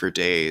disappeared for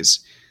days,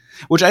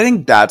 which I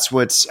think that's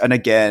what's, and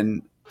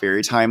again,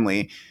 very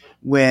timely.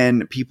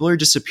 When people are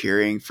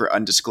disappearing for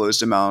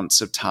undisclosed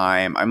amounts of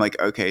time, I'm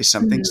like, okay, Mm-hmm.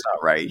 something's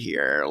not right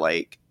here.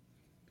 Like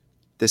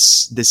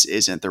this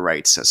isn't the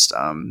right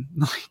system.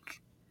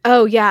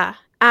 Oh, yeah.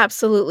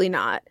 Absolutely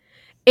not.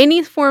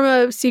 Any form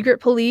of secret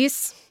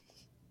police,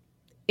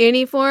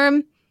 any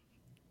form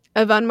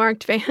of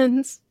unmarked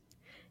vans,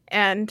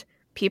 and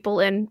people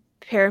in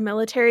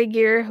paramilitary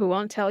gear who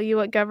won't tell you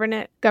what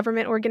government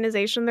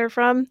organization they're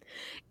from.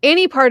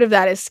 Any part of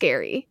that is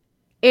scary.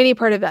 Any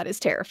part of that is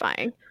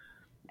terrifying.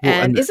 Well,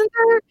 And isn't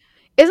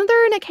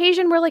there an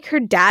occasion where like her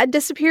dad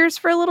disappears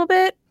for a little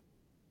bit?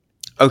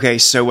 okay,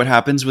 so what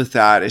happens with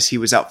that is he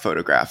was out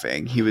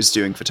photographing. He was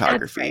doing That's right.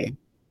 photography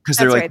because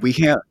they're That's like, right. we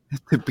can't,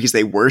 because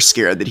they were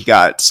scared that he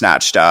got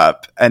snatched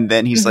up. And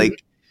then he's Mhm.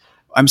 like,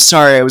 I'm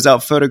sorry, I was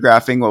out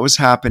photographing. What was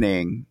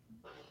happening?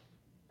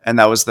 And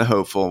that was the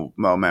hopeful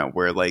moment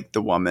where like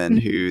the woman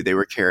Mhm. who they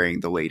were carrying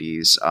the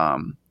lady's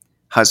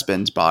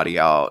husband's body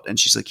out, and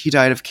she's like, he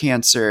died of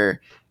cancer.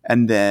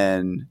 And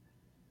then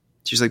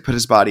she's like, put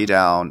his body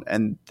down.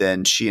 And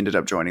then she ended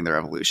up joining the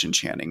revolution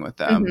chanting with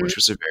them, Mhm. which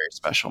was a very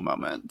special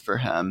moment for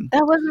him.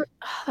 That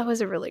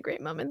was a really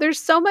great moment. There's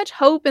so much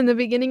hope in the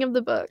beginning of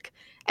the book.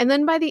 And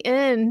then by the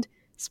end,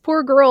 this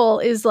poor girl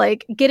is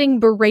like getting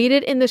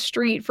berated in the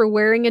street for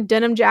wearing a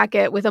denim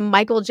jacket with a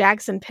Michael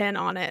Jackson pin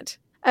on it.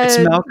 It's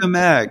Malcolm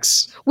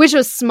X. Which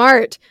was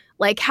smart.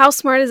 Like, how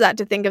smart is that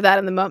to think of that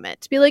in the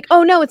moment? To be like,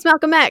 oh no, it's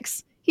Malcolm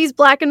X. He's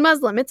black and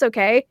Muslim. It's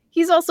okay.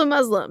 He's also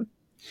Muslim.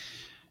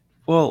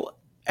 Well,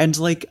 and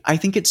like I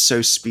think it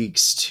so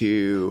speaks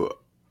to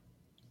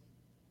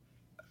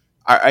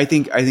I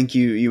think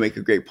you make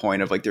a great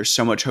point of like there's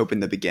so much hope in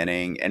the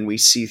beginning, and we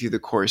see through the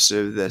course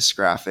of this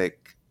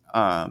graphic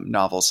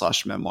novel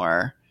 /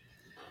 memoir,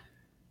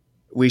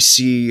 we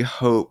see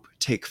hope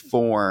take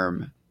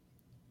form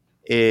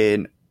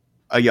in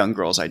a young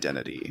girl's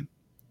identity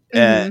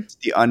and Mm-hmm.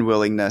 the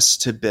unwillingness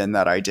to bend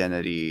that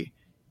identity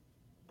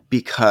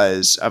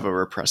because of a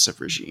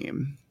repressive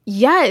regime.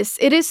 Yes,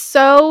 it is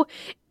so.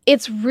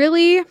 It's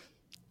really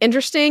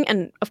interesting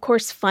and, of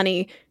course,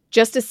 funny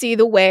just to see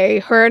the way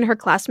her and her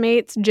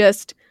classmates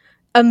just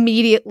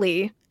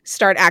immediately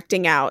start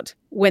acting out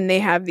when they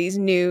have these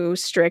new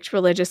strict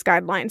religious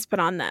guidelines put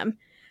on them.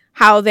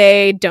 How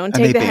they don't And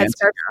take they the band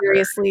headscarf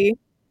seriously.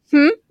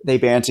 Hmm? they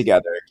band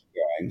together. Keep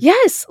going.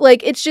 Yes,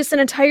 like it's just an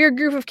entire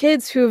group of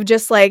kids who have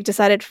just like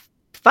decided,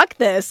 fuck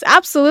this,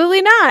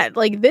 absolutely not.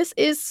 Like this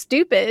is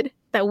stupid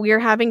that we're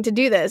having to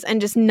do this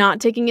and just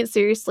not taking it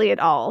seriously at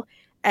all.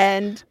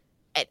 And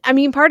I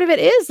mean, part of it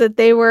is that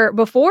they were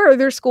before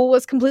their school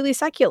was completely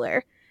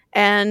secular,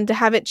 and to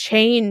have it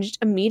changed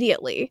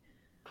immediately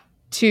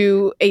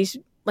to a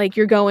like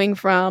you're going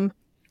from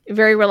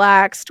very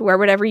relaxed, wear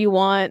whatever you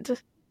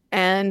want,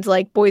 and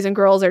like boys and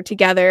girls are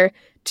together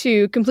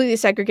to completely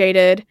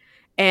segregated,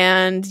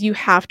 and you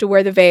have to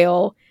wear the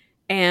veil,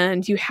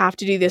 and you have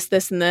to do this,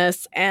 this, and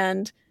this,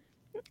 and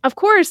of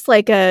course,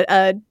 like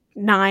a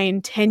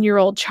 9,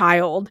 10-year-old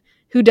child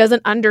who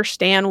doesn't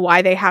understand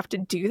why they have to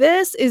do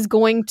this is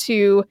going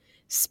to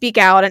speak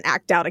out and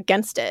act out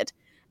against it,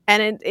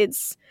 and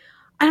it's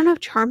I don't know if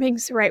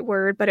charming's the right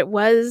word, but it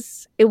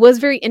was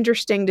very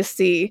interesting to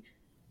see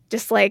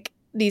just like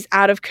these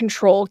out of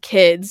control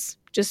kids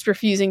just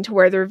refusing to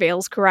wear their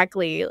veils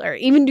correctly or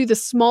even do the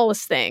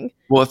smallest thing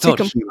Well, it to felt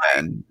comply.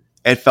 human.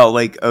 It felt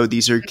like, oh,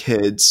 these are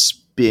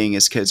kids being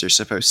as kids are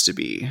supposed to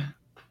be.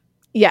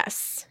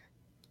 Yes.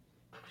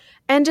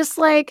 And just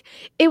like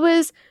it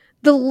was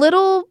the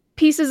little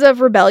pieces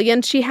of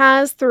rebellion she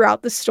has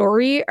throughout the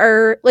story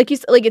are like you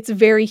said, like it's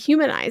very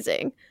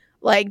humanizing.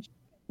 Like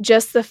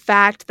just the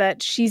fact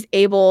that she's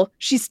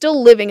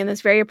still living in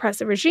this very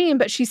oppressive regime,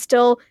 but she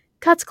still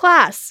cuts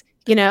class,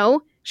 you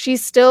know? She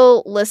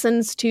still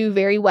listens to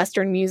very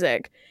Western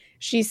music.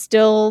 She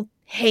still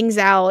hangs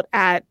out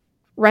at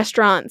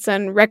restaurants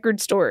and record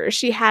stores.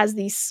 She has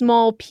these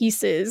small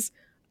pieces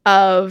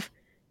of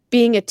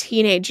being a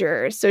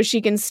teenager so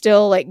she can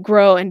still like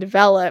grow and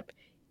develop,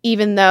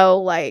 even though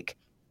like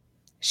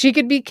she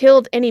could be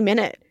killed any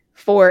minute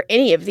for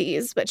any of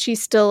these, but she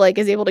still like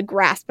is able to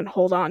grasp and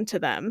hold on to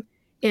them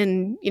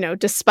in,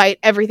 despite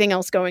everything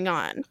else going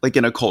on. Like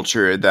in a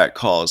culture that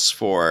calls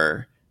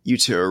for you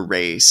to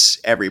erase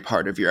every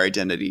part of your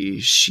identity,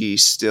 she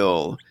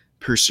still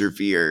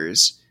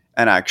perseveres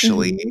and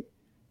actually Mhm.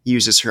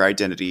 uses her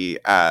identity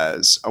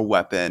as a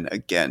weapon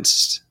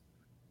against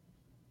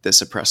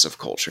this oppressive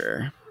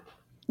culture.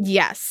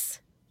 Yes.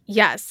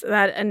 Yes,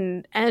 that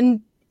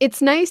and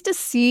it's nice to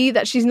see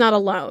that she's not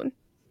alone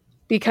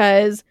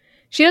because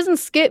She doesn't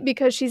skip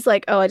because she's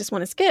like, oh, I just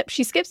want to skip.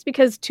 She skips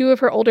because two of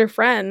her older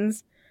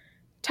friends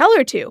tell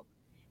her to.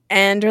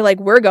 And are like,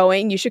 we're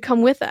going, you should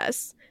come with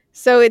us.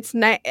 So it's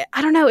not,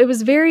 I don't know, it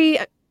was very,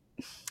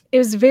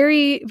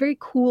 very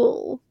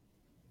cool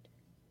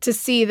to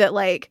see that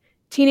like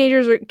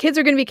kids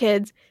are going to be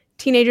kids,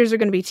 teenagers are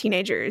going to be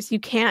teenagers. You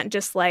can't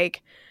just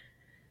like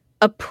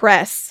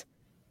oppress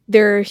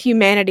their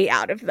humanity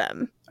out of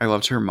them. I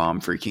loved her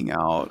mom freaking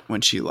out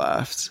when she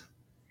left.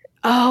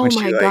 Oh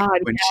my God,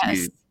 When yes.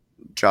 she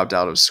dropped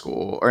out of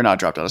school, or not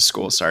dropped out of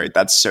school, sorry,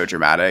 that's so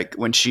dramatic.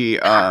 When she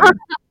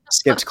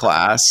skipped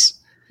class.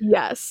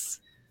 Yes.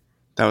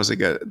 She's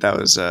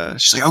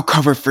like, I'll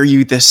cover for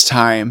you this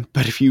time,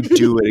 but if you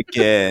do it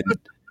again.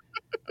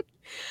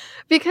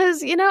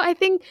 Because, you know, I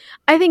think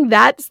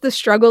that's the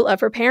struggle of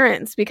her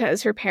parents,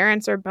 because her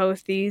parents are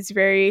both these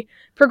very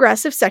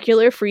progressive,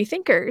 secular, free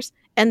thinkers,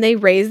 and they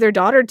raise their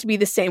daughter to be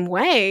the same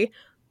way.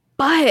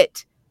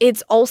 But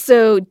it's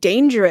also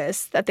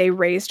dangerous that they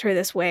raised her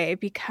this way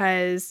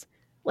because,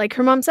 like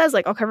her mom says,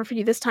 like, I'll cover for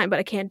you this time, but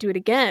I can't do it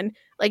again.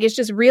 Like, it's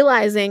just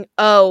realizing,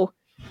 oh,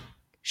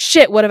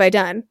 shit, what have I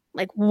done?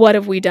 Like, what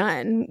have we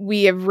done?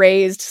 We have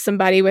raised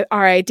somebody with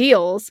our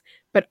ideals,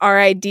 but our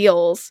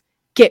ideals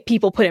get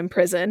people put in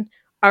prison.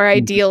 Our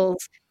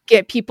ideals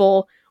get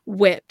people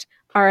whipped.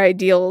 Our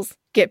ideals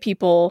get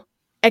people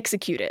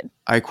executed.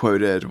 I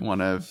quoted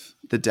one of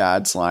the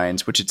dad's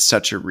lines, which it's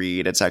such a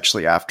read. It's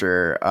actually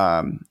after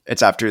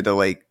the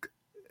like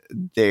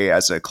they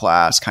as a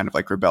class kind of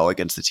like rebel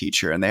against the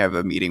teacher and they have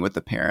a meeting with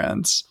the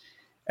parents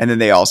and then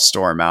they all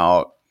storm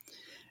out.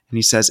 And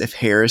he says, if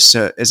hair is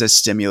as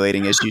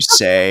stimulating as you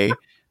say,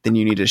 then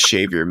you need to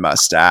shave your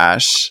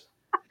mustache.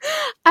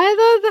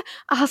 I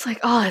was like,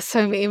 oh, that's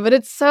so mean, but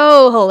it's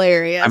so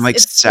hilarious. I'm like,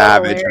 it's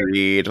savage so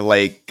read,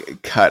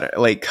 like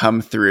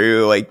come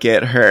through, like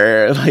get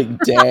her, like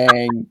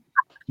dang,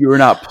 you were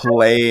not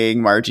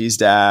playing Margie's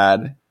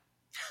dad.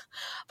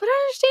 But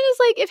I understand is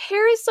like, if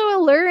hair is so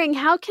alluring,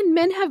 how can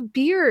men have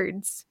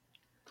beards?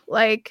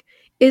 Like,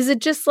 is it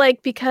just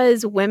like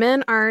because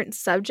women aren't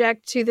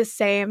subject to the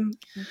same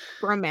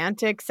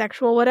romantic,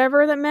 sexual,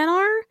 whatever that men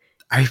are?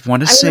 I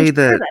want to say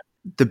that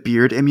the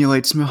beard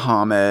emulates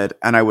Muhammad,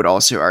 and I would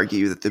also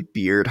argue that the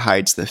beard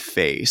hides the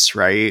face,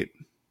 right?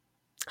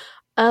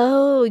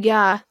 Oh,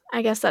 yeah.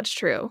 I guess that's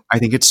true. I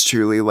think it's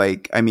truly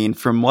like, I mean,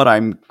 from what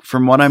I'm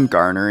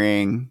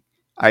garnering,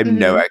 I'm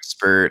no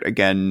expert,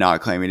 again,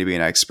 not claiming to be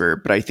an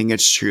expert, but I think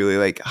it's truly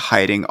like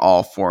hiding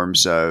all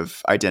forms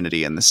of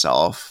identity in the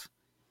self.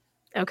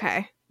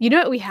 Okay. You know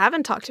what we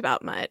haven't talked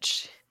about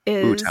much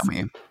is, Ooh, tell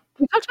me.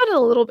 We talked about it a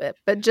little bit,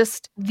 but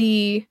just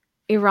the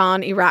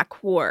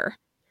Iran-Iraq war.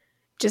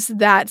 Just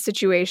that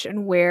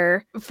situation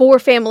where for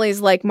families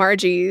like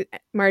Margie's,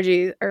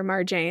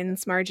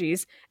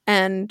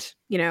 and,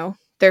 you know,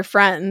 their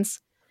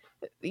friends,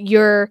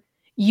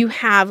 you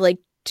have like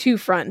two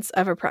fronts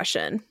of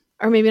oppression,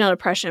 or maybe not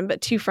oppression,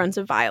 but two fronts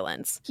of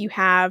violence. You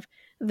have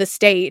the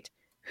state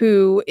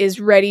who is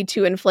ready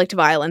to inflict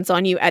violence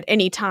on you at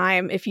any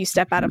time if you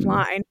step out of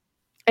line.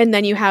 And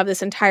then you have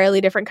this entirely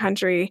different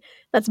country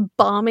that's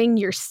bombing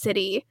your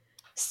city.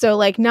 So,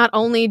 like, not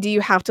only do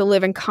you have to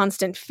live in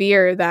constant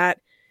fear that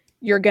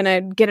you're going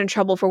to get in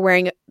trouble for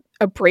wearing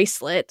a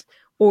bracelet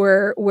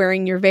or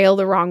wearing your veil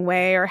the wrong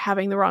way or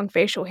having the wrong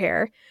facial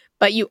hair,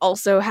 but you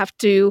also have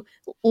to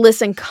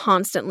listen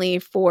constantly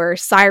for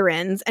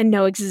sirens and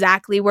know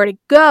exactly where to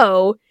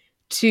go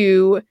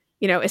to,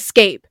 you know,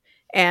 escape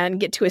and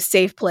get to a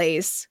safe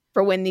place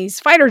for when these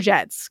fighter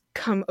jets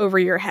come over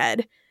your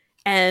head.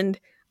 And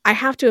I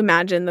have to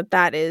imagine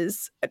that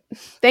is,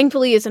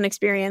 thankfully, is an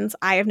experience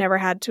I have never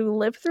had to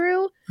live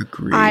through.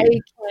 Agreed. I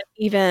can't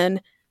even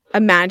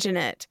imagine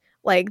it.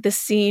 Like the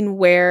scene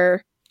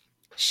where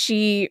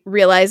she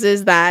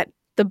realizes that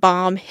the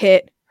bomb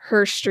hit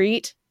her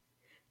street,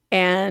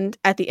 and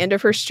at the end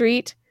of her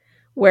street,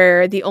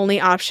 where the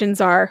only options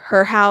are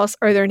her house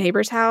or their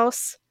neighbor's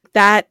house.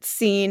 That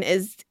scene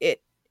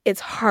it's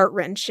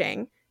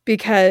heart-wrenching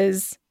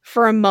because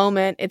for a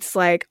moment it's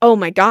like, oh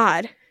my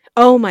God.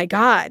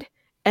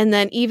 And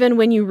then even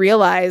when you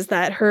realize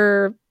that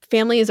her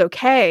family is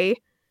okay,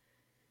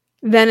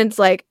 then it's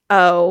like,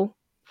 oh,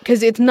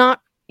 because it's not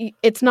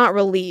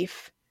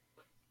relief.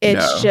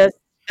 It's just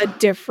a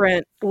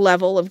different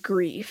level of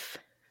grief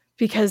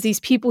because these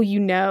people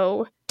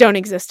don't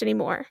exist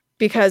anymore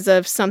because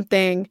of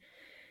something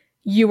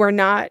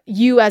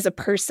you as a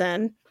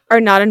person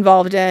are not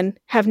involved in,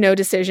 have no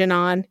decision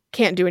on,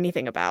 can't do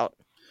anything about.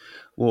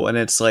 Well, and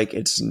it's like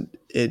it's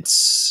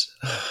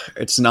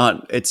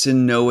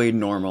in no way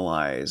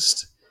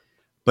normalized,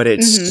 but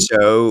it's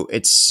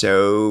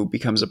so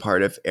becomes a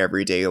part of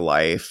everyday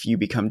life. You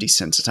become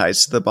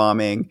desensitized to the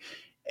bombing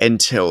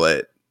until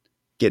it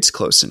gets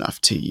close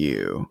enough to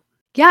you.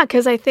 Yeah,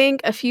 because I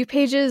think a few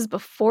pages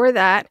before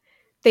that,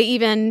 they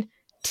even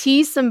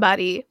tease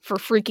somebody for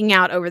freaking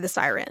out over the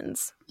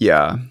sirens.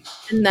 Yeah.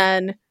 And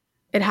then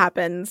it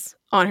happens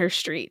on her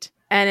street.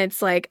 And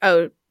it's like,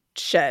 oh,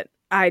 shit,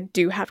 I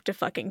do have to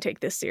fucking take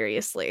this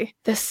seriously.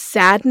 The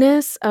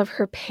sadness of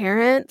her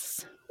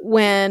parents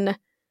when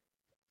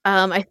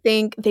I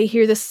think they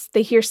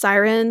hear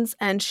sirens,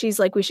 and she's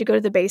like, we should go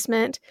to the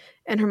basement.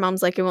 And her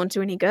mom's like, it won't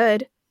do any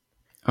good.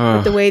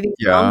 With the Oh, way these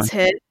yeah. bombs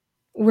hit,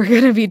 we're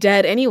gonna be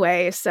dead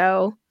anyway.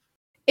 So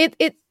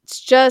it's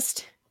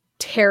just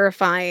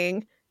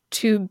terrifying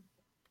to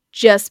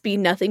just be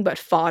nothing but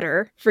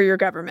fodder for your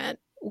government.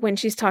 When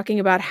she's talking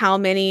about how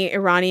many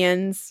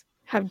Iranians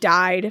have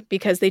died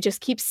because they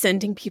just keep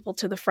sending people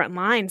to the front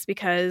lines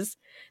because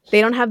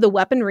they don't have the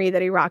weaponry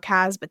that Iraq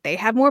has, but they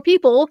have more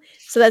people.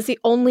 So that's the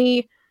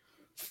only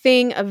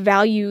thing of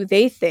value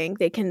they think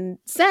they can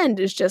send,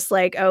 is just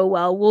like, oh,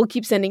 well, we'll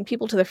keep sending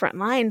people to the front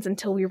lines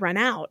until we run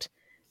out.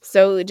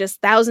 So just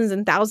thousands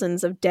and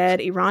thousands of dead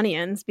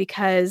Iranians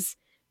because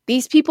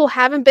these people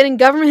haven't been in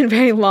government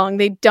very long.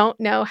 They don't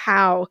know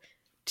how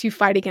to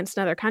fight against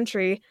another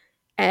country,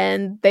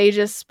 and they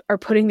just are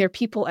putting their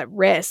people at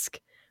risk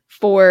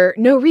for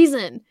no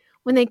reason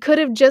when they could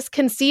have just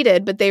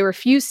conceded, but they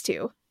refused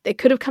to. They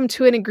could have come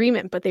to an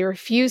agreement, but they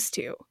refused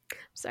to.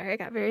 Sorry, I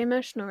got very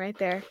emotional right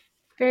there.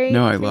 No, Very,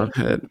 I very. love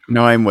it.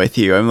 No, I'm with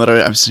you.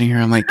 I'm sitting here.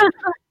 I'm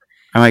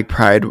like,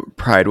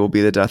 pride will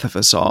be the death of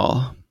us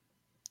all.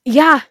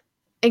 Yeah,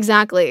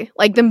 exactly.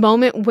 Like the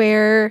moment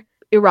where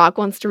Iraq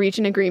wants to reach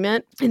an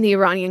agreement and the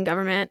Iranian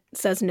government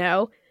says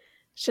no,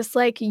 it's just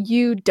like,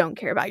 you don't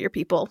care about your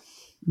people.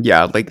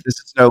 Yeah, like this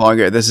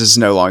is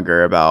no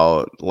longer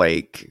about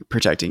like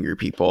protecting your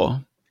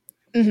people.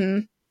 Hmm.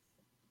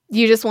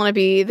 You just want to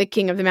be the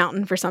king of the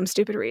mountain for some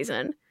stupid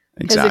reason.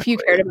 Because if you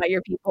Exactly. cared about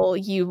your people,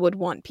 you would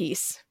want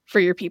peace for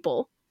your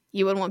people.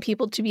 You would want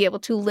people to be able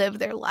to live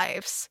their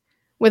lives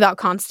without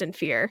constant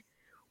fear,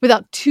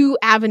 without two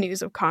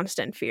avenues of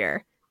constant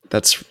fear.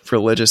 That's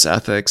religious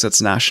ethics.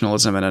 That's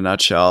nationalism in a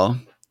nutshell,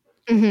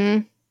 Hmm.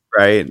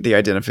 right? The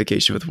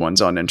identification with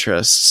one's own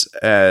interests,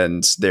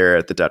 and they're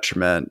at the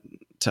detriment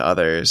to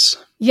others.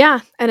 Yeah.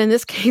 And in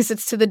this case,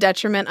 it's to the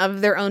detriment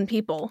of their own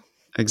people,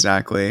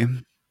 Exactly.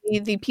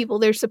 the people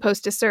they're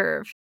supposed to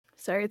serve.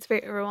 Sorry, it's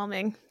very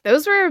overwhelming.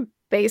 Those were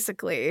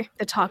basically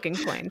the talking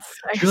points.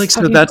 I You're like,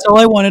 saw so you. that's all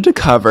I wanted to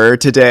cover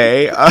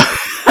today.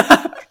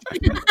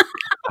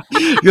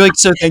 You're like,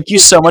 so thank you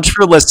so much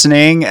for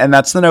listening, and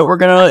that's the note we're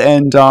gonna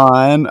end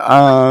on.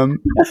 Those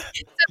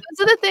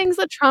are the things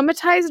that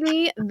traumatized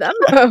me the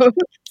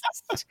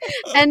most.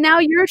 And now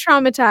you're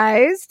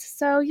traumatized,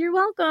 so you're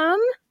welcome.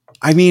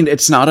 I mean,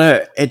 it's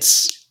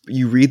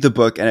you read the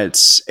book and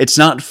it's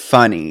not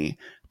funny,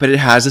 but it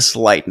has this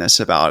lightness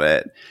about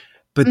it.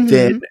 But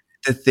then Hmm.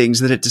 the things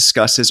that it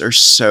discusses are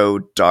so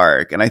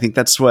dark, and I think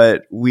that's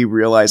what we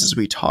realize as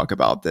we talk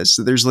about this.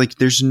 So there's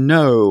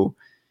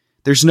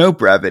no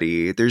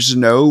brevity, there's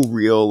no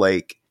real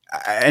like,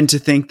 and to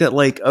think that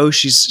like, oh,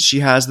 she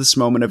has this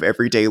moment of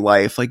everyday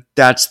life, like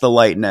that's the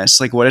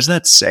lightness. Like, what does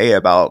that say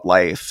about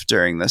life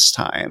during this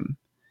time?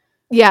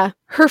 Yeah,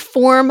 her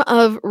form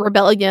of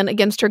rebellion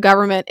against her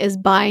government is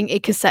buying a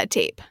cassette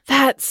tape.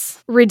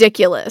 That's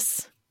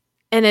ridiculous.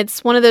 And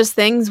it's one of those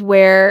things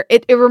where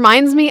it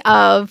reminds me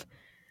of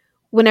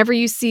whenever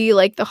you see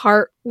like the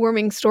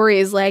heartwarming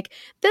stories, like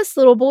this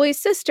little boy's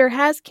sister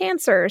has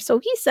cancer, so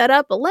he set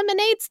up a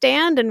lemonade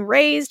stand and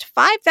raised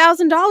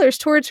 $5,000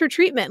 towards her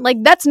treatment.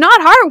 Like, that's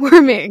not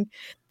heartwarming.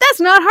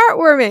 That's not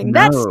heartwarming.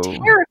 That's No.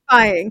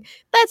 terrifying.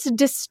 That's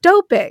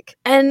dystopic.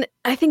 And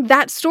I think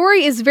that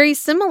story is very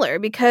similar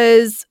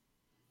because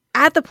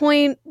at the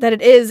point that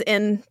it is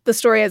in the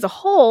story as a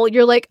whole,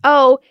 you're like,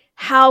 oh,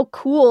 how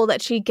cool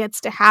that she gets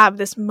to have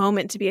this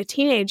moment to be a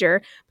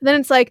teenager. But then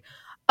it's like,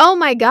 oh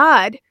my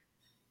God,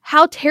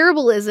 how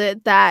terrible is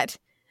it that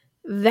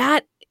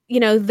that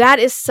that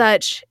is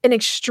such an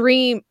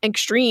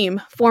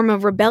extreme form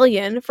of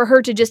rebellion for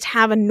her to just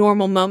have a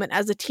normal moment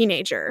as a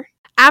teenager.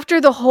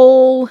 After the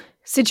whole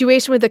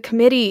situation with the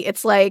committee,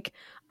 it's like,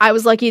 I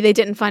was lucky they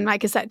didn't find my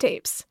cassette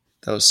tapes.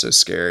 That was so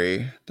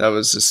scary. That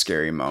was a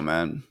scary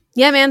moment.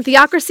 Yeah, man,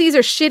 theocracies are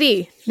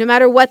shitty no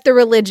matter what the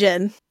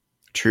religion.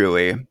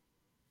 Truly.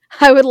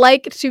 I would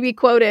like to be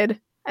quoted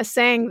as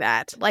saying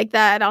that, like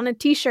that on a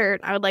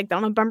t-shirt. I would like that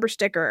on a bumper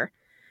sticker.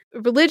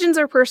 Religions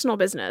are personal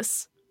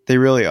business. They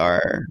really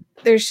are.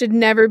 There should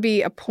never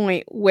be a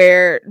point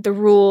where the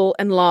rule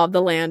and law of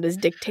the land is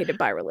dictated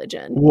by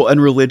religion. Well,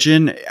 and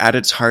religion at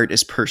its heart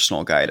is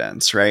personal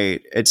guidance,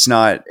 right? It's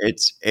not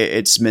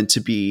it's meant to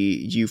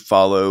be, you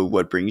follow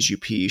what brings you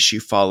peace, you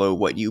follow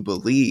what you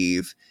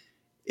believe,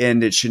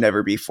 and it should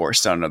never be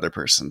forced down another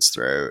person's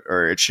throat,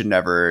 or it should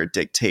never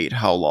dictate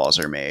how laws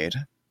are made.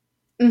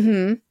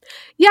 Hmm.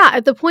 Yeah,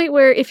 at the point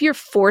where if you're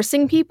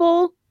forcing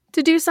people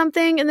to do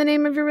something in the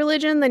name of your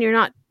religion, then you're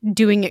not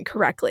doing it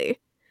correctly.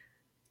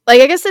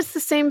 Like, I guess it's the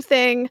same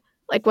thing,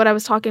 like what I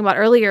was talking about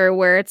earlier,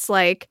 where it's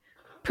like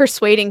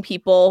persuading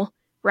people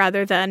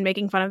rather than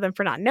making fun of them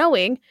for not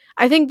knowing.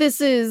 I think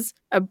this is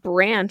a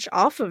branch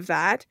off of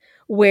that,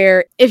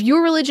 where if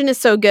your religion is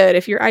so good,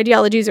 if your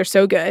ideologies are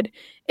so good,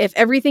 if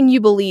everything you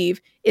believe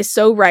is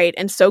so right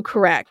and so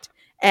correct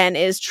and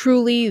is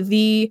truly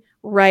the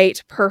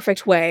right,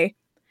 perfect way,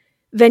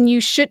 then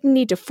you shouldn't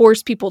need to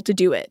force people to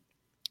do it.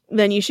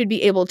 Then you should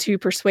be able to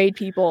persuade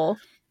people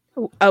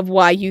of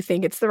why you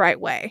think it's the right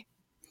way.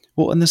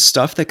 Well, and the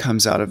stuff that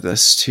comes out of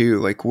this too,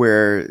 like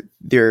where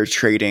they're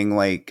trading,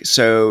 like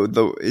so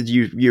the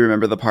you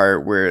remember the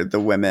part where the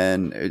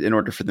women, in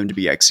order for them to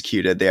be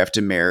executed, they have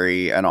to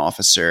marry an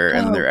officer, and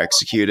then Oh, they're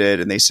executed,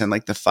 and they send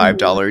like the mhm.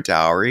 $5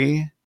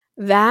 dowry.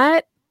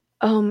 That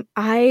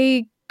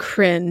I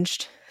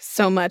cringed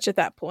so much at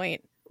that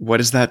point. What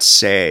does that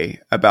say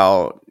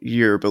about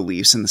your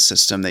beliefs in the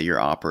system that you're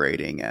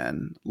operating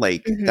in?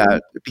 Like Mhm.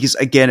 that, because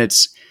again,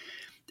 it's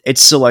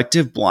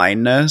selective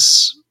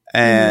blindness, Mhm.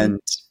 and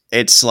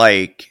it's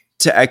like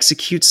to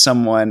execute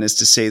someone is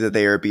to say that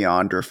they are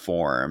beyond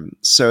reform.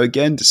 So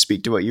again, to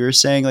speak to what you were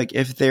saying, like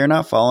if they're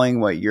not following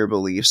what your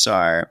beliefs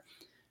are,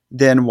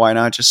 then why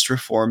not just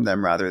reform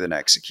them rather than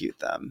execute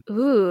them?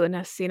 Ooh,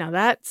 now see, now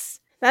that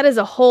is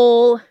a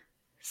whole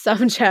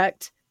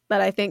subject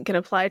that I think can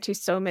apply to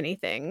so many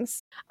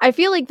things. I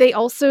feel like they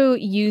also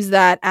use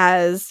that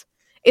as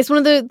it's one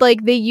of the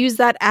like they use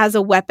that as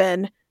a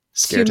weapon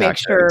Scare to make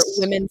sure tactics.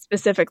 women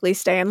specifically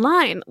stay in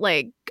line.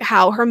 Like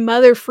how her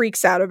mother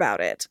freaks out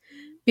about it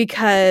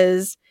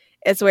because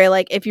it's where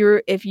like if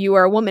you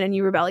are a woman and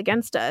you rebel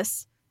against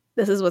us,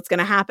 this is what's going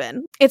to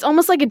happen. It's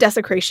almost like a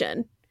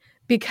desecration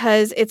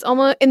because it's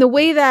almost in the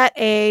way that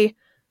a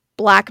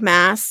black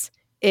mass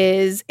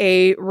is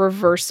a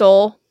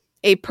reversal,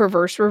 a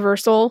perverse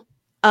reversal,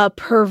 a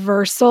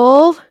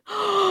perversal.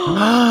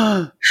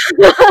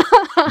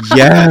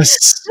 Yes.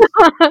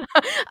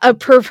 A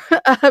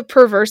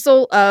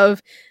perversal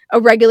of a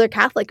regular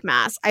Catholic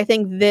mass. I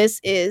think this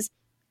is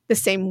the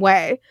same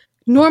way.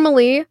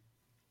 Normally,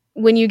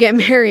 when you get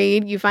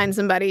married, you find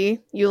somebody,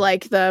 you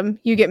like them,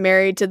 you get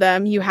married to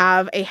them, you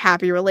have a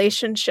happy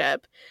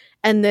relationship.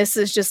 And this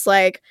is just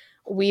like,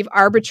 we've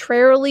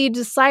arbitrarily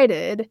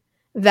decided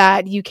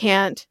that you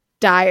can't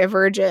die a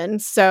virgin.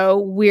 So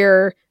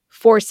we're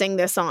forcing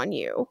this on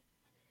you.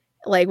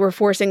 Like, we're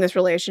forcing this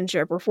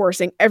relationship, we're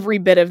forcing every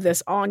bit of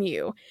this on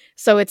you.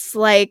 So it's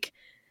like,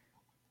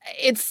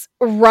 it's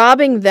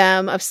robbing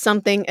them of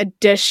something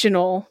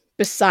additional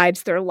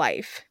besides their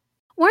life.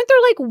 Weren't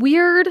there like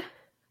weird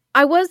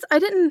I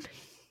didn't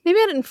maybe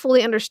I didn't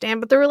fully understand,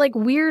 but there were like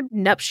weird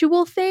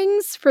nuptial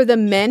things for the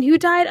men who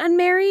died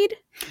unmarried.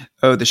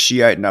 Oh, the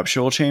Shiite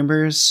nuptial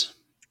chambers?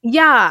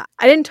 Yeah,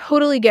 I didn't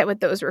totally get what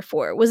those were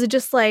for. Was it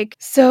just like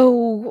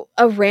so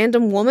a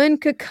random woman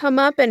could come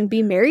up and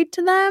be married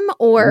to them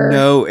or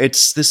No,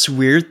 it's this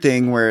weird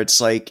thing where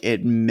it's like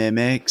it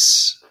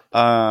mimics.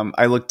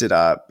 I looked it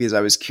up because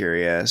I was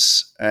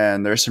curious,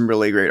 and there's some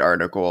really great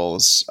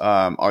articles.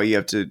 All you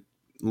have to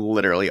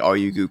literally all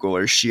you Google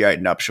is Shiite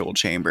nuptial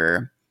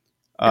chamber.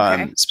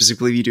 okay.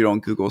 Specifically, if you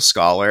don't Google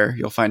Scholar,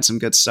 you'll find some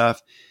good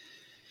stuff.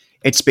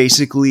 It's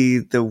basically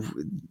the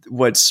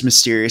what's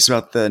mysterious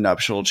about the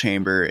nuptial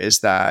chamber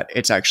is that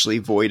it's actually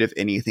void of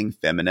anything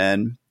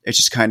feminine. It's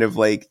just kind of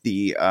like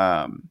the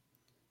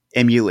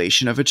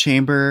emulation of a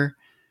chamber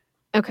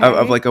of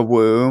Okay. like a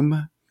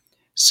womb.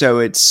 So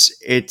it's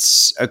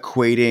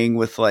equating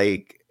with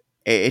like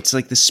it's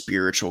like the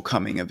spiritual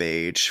coming of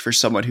age for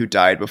someone who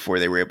died before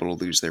they were able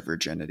to lose their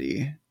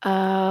virginity.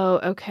 Oh,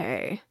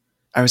 okay.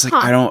 I was like,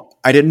 Huh.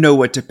 I didn't know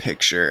what to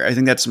picture. I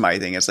think that's my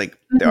thing. It's like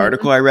the Mhm.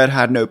 article I read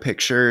had no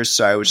pictures,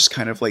 so I was just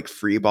kind of like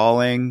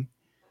freeballing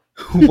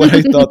what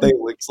I thought they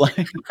looked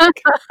like.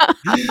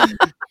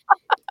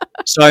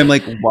 So I'm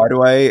like, why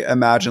do I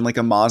imagine like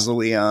a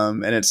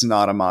mausoleum and it's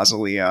not a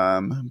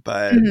mausoleum,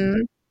 but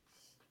Mhm.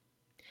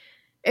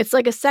 It's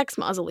like a sex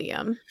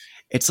mausoleum.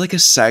 it's like a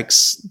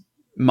sex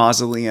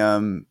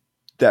mausoleum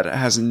that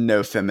has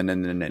no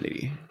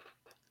femininity.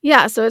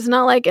 Yeah, so it's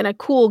not like in a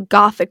cool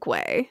gothic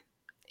way.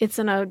 It's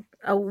in a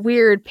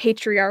weird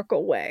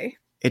patriarchal way.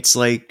 It's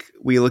like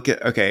we look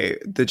at okay,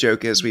 the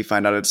joke is we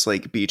find out it's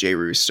like BJ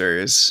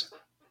Roosters.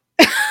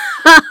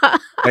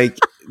 Like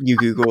you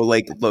Google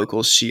like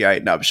local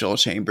Shiite nuptial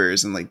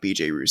chambers and like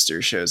BJ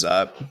Rooster shows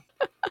up.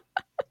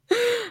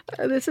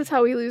 This is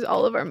how we lose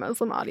all of our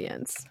Muslim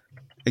audience.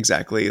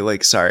 Exactly.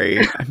 Like sorry.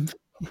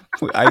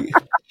 I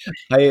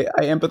I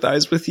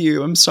empathize with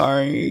you. I'm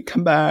sorry.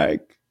 Come back.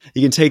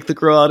 You can take the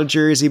girl out of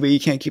Jersey, but you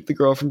can't keep the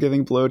girl from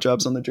giving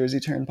blowjobs on the Jersey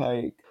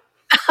Turnpike.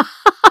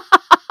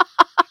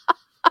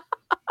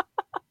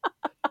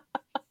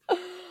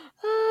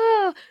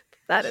 Ah,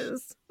 that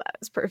is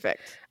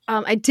perfect.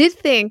 I did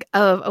think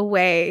of a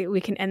way we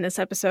can end this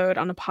episode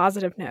on a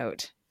positive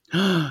note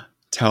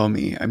Tell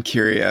me. I'm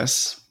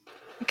curious.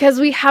 because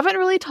we haven't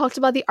really talked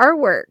about the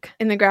artwork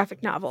in the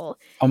graphic novel,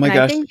 Oh my and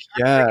I gosh, think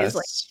the artwork is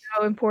like yes.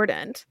 so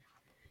important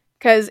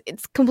because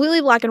it's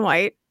completely black and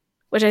white,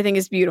 which I think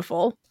is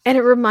beautiful, and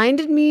it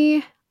reminded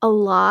me a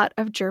lot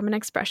of German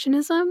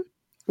expressionism,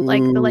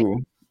 like Ooh.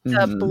 the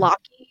Mhm.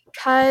 blocky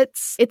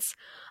cuts. It's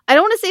I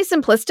don't want to say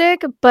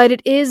simplistic, but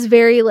it is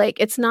very like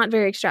it's not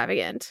very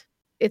extravagant.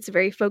 It's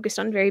very focused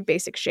on very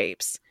basic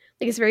shapes.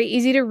 Like it's very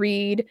easy to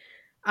read.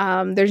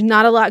 There's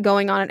not a lot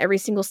going on in every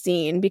single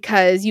scene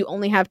because you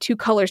only have two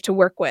colors to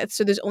work with,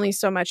 so there's only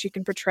so much you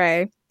can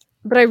portray.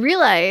 But I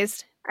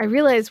realized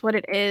what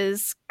it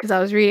is because I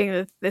was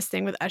reading this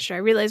thing with Usher. I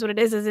realized what it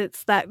is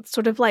it's that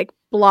sort of like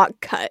block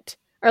cut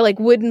or like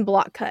wooden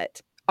block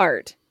cut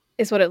art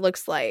is what it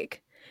looks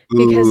like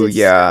because Ooh, it's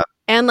yeah.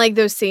 and like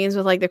those scenes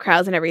with like the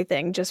crowds and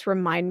everything just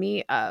remind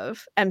me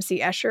of MC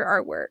Escher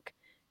artwork.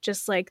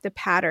 Just like the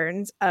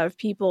patterns of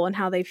people and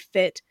how they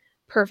fit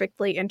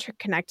perfectly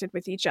interconnected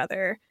with each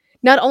other.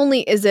 Not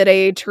only is it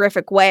a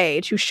terrific way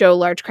to show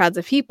large crowds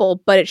of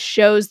people, but it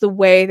shows the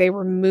way they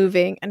were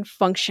moving and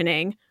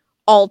functioning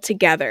all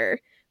together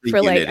The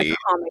for like a unity.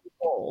 common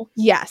goal.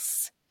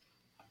 Yes.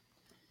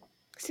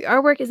 The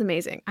artwork is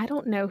amazing. I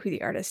don't know who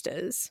the artist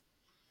is.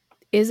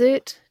 Is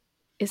it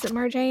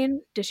Marjane?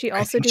 Does she I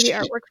also think do the she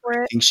artwork for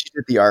I it? think she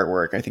did the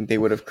artwork. I think they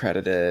would have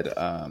credited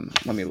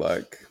let me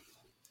look.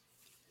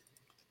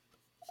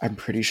 I'm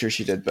pretty sure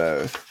she did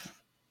both.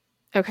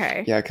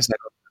 Okay. Yeah, because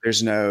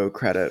there's no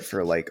credit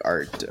for like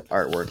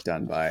artwork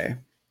done by.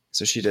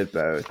 So she did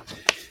both.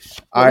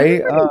 Well, good I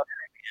for her,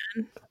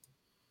 man.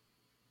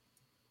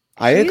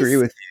 I agree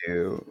She's with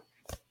you.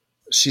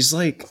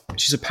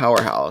 She's a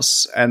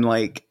powerhouse, and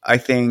like I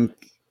think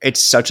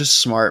it's such a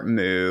smart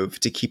move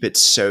to keep it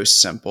so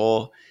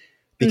simple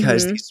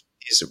because mhm.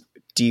 these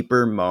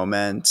deeper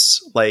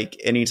moments, like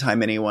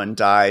anytime anyone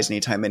dies,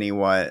 anytime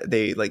anyone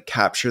they like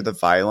capture the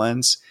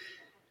violence,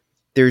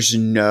 it's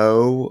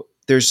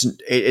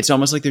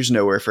almost like there's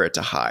nowhere for it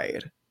to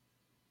hide.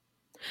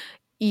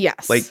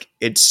 Yes. Like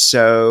it's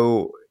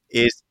so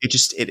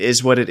it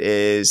is what it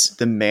is.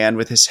 The man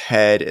with his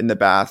head in the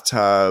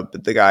bathtub,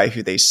 the guy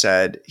who they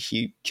said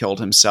he killed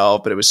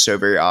himself, but it was so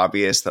very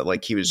obvious that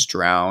like he was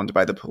drowned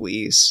by the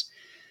police.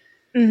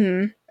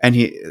 Mhm. And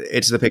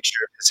it's the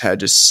picture of his head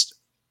just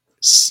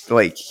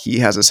like he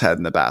has his head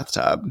in the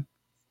bathtub.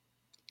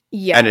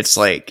 And it's Yes.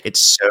 like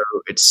it's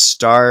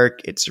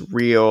stark, it's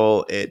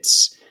real,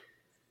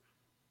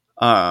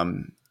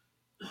 um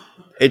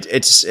it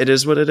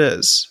is what it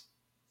is.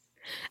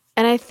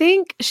 And I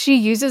think she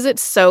uses it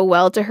so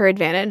well to her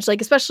advantage,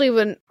 like especially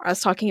when I was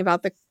talking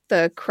about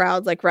the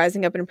crowd like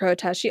rising up in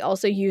protest, she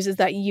also uses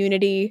that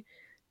unity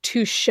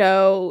to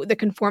show the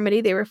conformity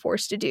they were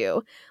forced to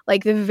do.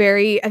 Like I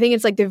think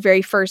it's like the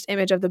very first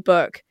image of the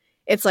book.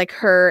 It's like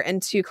her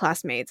and two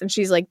classmates and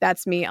she's like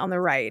that's me on the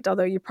right,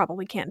 although you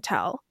probably can't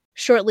tell.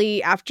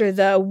 Shortly after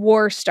the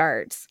war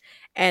starts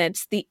and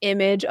it's the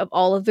image of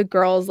all of the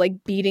girls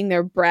like beating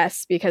their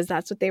breasts because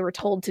that's what they were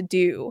told to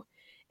do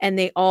and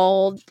they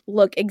all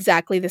look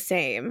exactly the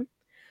same.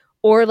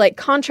 Or like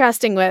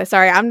contrasting with,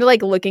 sorry, I'm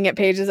like looking at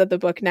pages of the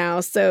book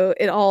now, so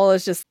it all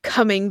is just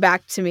coming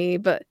back to me,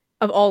 but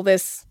of all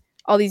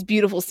these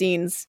beautiful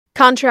scenes.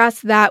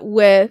 Contrast that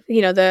with,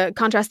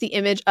 the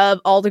image of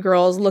all the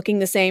girls looking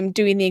the same,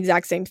 doing the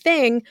exact same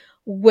thing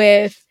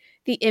with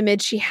the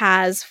image she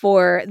has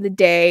for the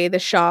day the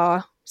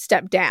Shah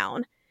stepped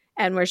down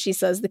and where she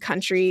says the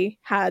country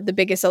had the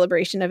biggest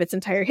celebration of its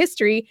entire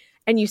history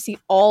and you see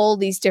all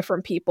these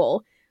different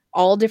people,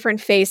 all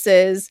different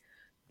faces,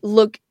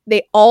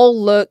 they all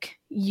look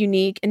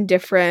unique and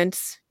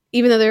different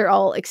even though they're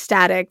all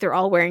ecstatic, they're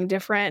all wearing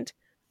different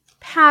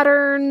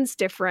patterns,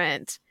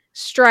 different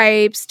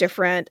stripes,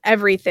 different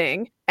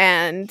everything.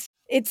 And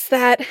it's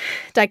that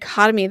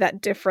dichotomy,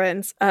 that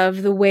difference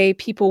of the way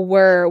people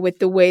were with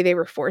the way they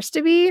were forced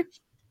to be.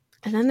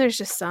 And then there's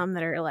just some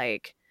that are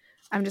like,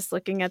 I'm just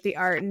looking at the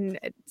art and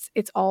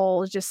it's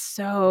all just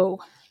so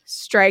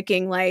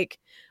striking. Like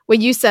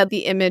when you said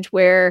the image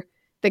where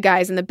the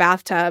guy's in the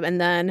bathtub and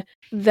then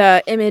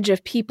the image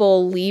of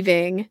people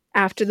leaving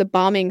after the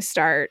bombing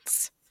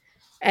starts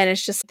and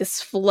it's just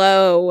this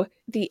flow.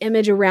 The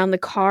image around the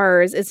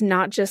cars is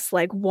not just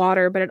like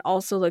water, but it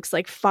also looks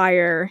like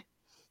fire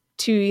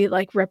to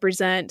like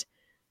represent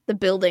the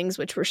buildings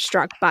which were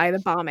struck by the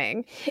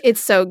bombing.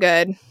 It's so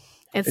good.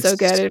 It's so It's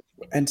good.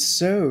 and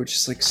so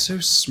just like so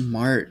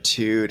smart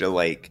too to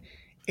like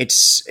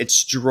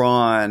it's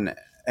drawn,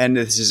 and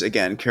this is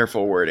again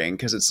careful wording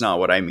because it's not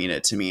what I mean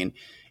it to mean.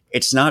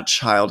 It's not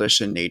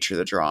childish in nature,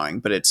 the drawing,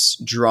 but it's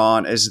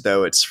drawn as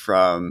though it's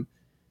from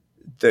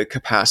the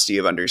capacity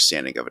of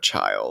understanding of a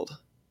child.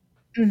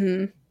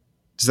 Hmm.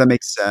 Does that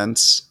make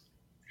sense?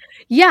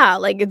 Yeah,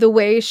 like the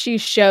way she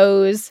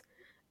shows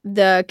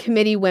the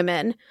committee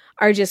women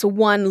are just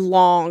one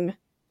long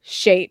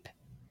shape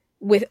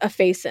with a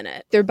face in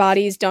it. Their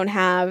bodies don't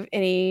have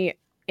any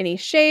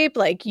shape.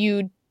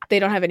 They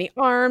don't have any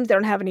arms. They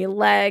don't have any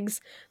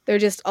legs. They're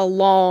just a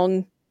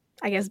long,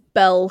 I guess,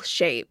 bell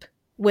shape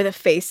with a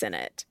face in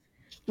it,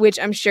 which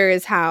I'm sure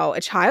is how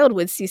a child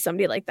would see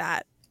somebody like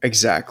that.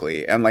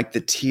 Exactly. And like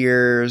the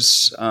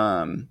tears,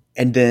 and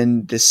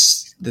then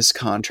this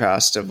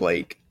contrast of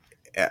like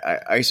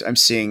I'm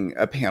seeing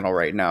a panel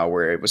right now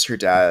where it was her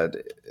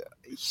dad.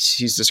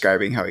 She's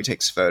describing how he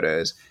takes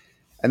photos,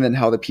 and then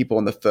how the people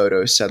in the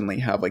photos suddenly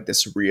have like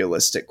this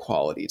realistic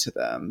quality to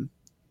them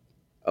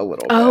a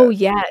little Oh bit.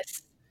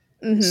 yes.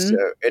 So Mm-hmm.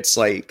 it's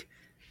like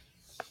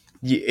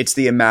it's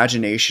the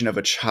imagination of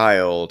a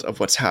child of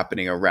what's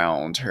happening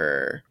around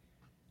her,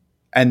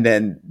 and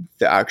then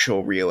the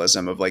actual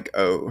realism of like,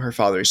 oh, her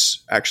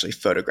father's actually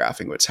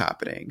photographing what's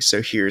happening,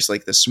 so here's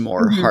like this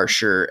more Mm-hmm.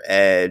 harsher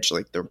edge,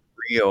 like the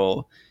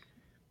real,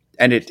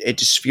 and it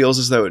just feels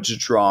as though it's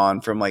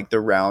drawn from like the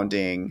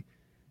rounding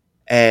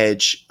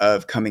edge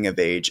of coming of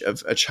age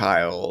of a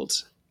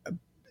child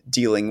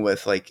dealing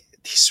with like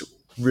these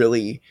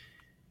really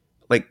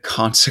like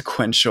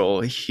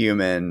consequential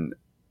human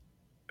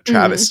Mhm.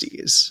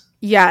 travesties.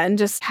 Yeah, and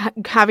just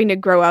having to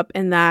grow up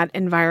in that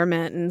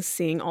environment and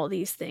seeing all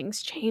these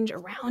things change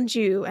around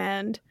you,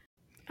 and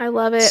I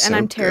love it, and So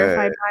I'm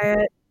terrified good.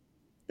 by it.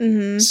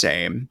 Mhm.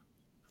 Same.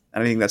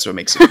 And I think that's what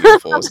makes it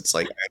beautiful. Is it's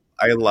like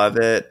I love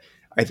it.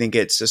 I think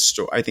it's a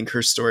story. I think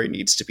her story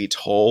needs to be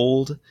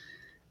told,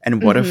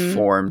 and what a Mhm.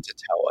 form to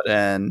tell it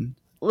in.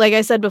 Like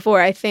I said before,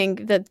 I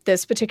think that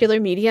this particular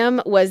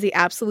medium was the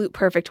absolute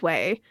perfect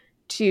way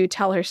to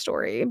tell her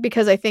story,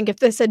 because I think if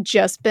this had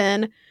just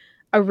been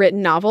a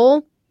written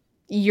novel,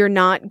 you're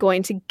not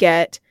going to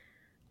get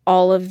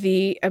all of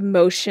the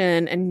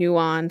emotion and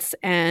nuance,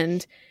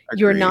 and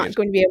you're not Agreed.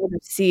 going to be able to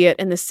see it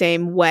in the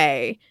same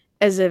way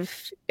as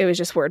if it was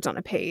just words on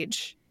a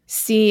page.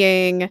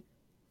 Seeing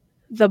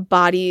the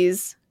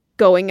bodies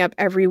going up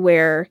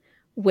everywhere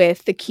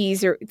with the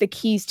keys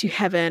to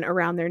heaven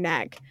around their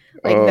neck,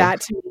 like Oh,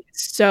 that to me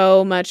is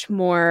so much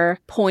more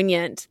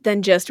poignant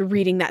than just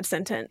reading that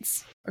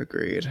sentence.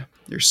 agreed.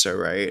 You're so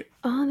right.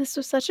 Oh, this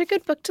was such a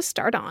good book to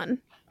start on.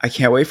 I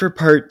can't wait for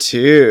part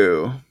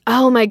two.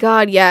 Oh my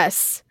god,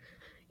 yes.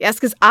 Yes,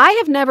 because I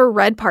have never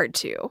read part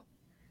two.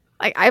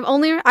 Like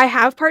I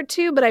have part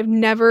two, but I've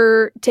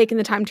never taken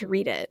the time to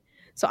read it.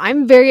 So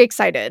I'm very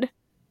excited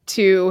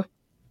to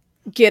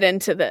get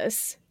into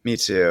this. Me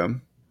too.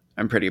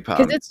 I'm pretty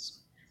Because it's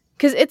pumped.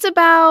 because it's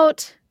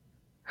about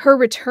her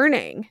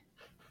returning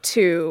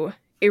to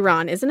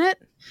Iran, isn't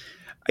it?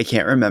 I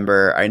can't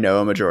remember. I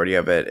know a majority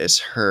of it is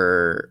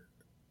her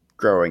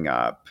growing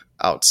up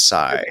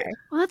outside. Okay.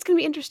 Well, that's gonna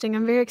be interesting.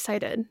 I'm very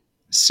excited.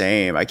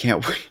 Same. I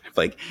can't wait.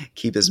 Like,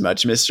 keep as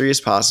much mystery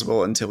as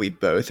possible until we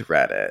both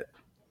read it.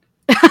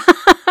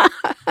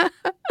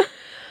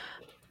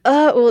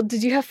 Well,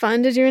 did you have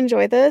fun? Did you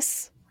enjoy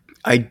this?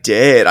 I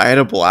did. I had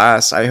a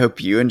blast. I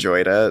hope you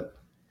enjoyed it.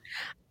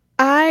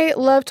 I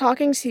love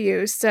talking to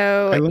you. I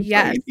So, love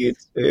yes. talking to you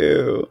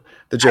too.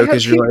 The I joke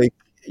is hope you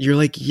you're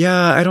like,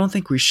 yeah, I don't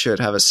think we should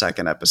have a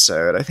second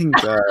episode. I think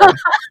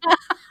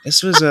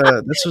this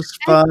was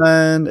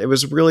fun. It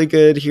was really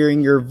good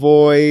hearing your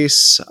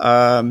voice.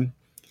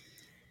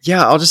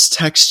 Yeah, I'll just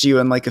text you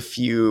in like a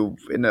few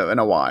in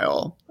a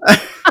while.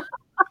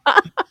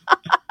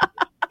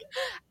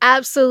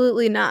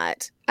 Absolutely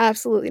not.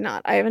 Absolutely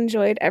not. I have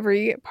enjoyed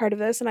every part of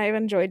this, and I have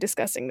enjoyed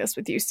discussing this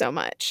with you so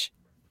much.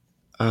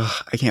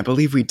 Ugh, I can't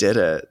believe we did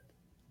it.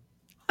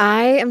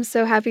 I am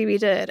so happy we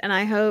did, and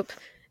I hope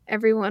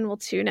everyone will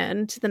tune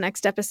in to the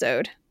next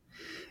episode.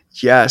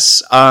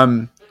 Yes.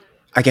 I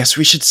guess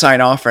we should sign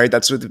off, right?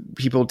 That's what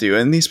people do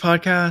in these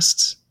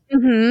podcasts.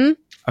 Mm-hmm.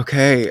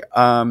 Okay.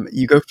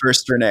 You go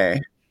first, Renee.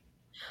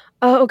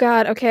 Oh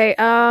God. Okay.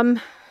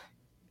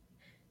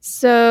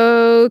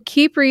 So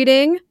keep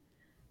reading.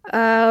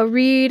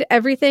 Read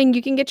everything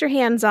you can get your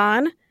hands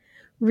on.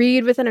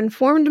 Read with an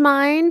informed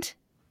mind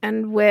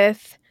and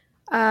with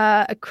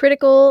a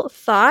critical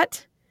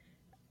thought.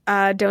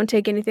 Don't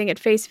take anything at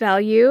face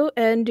value,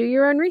 and do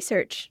your own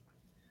research.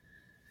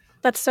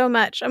 That's so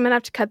much. I'm gonna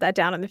have to cut that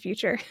down in the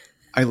future.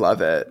 I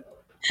love it.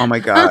 Oh my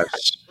gosh.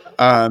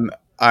 I'm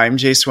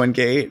Jace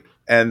Wingate,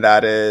 and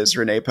that is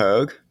Renee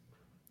Pogue,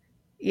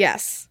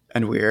 Yes.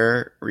 and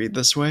we're Read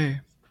This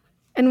Way.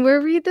 And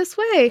we're Read This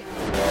Way.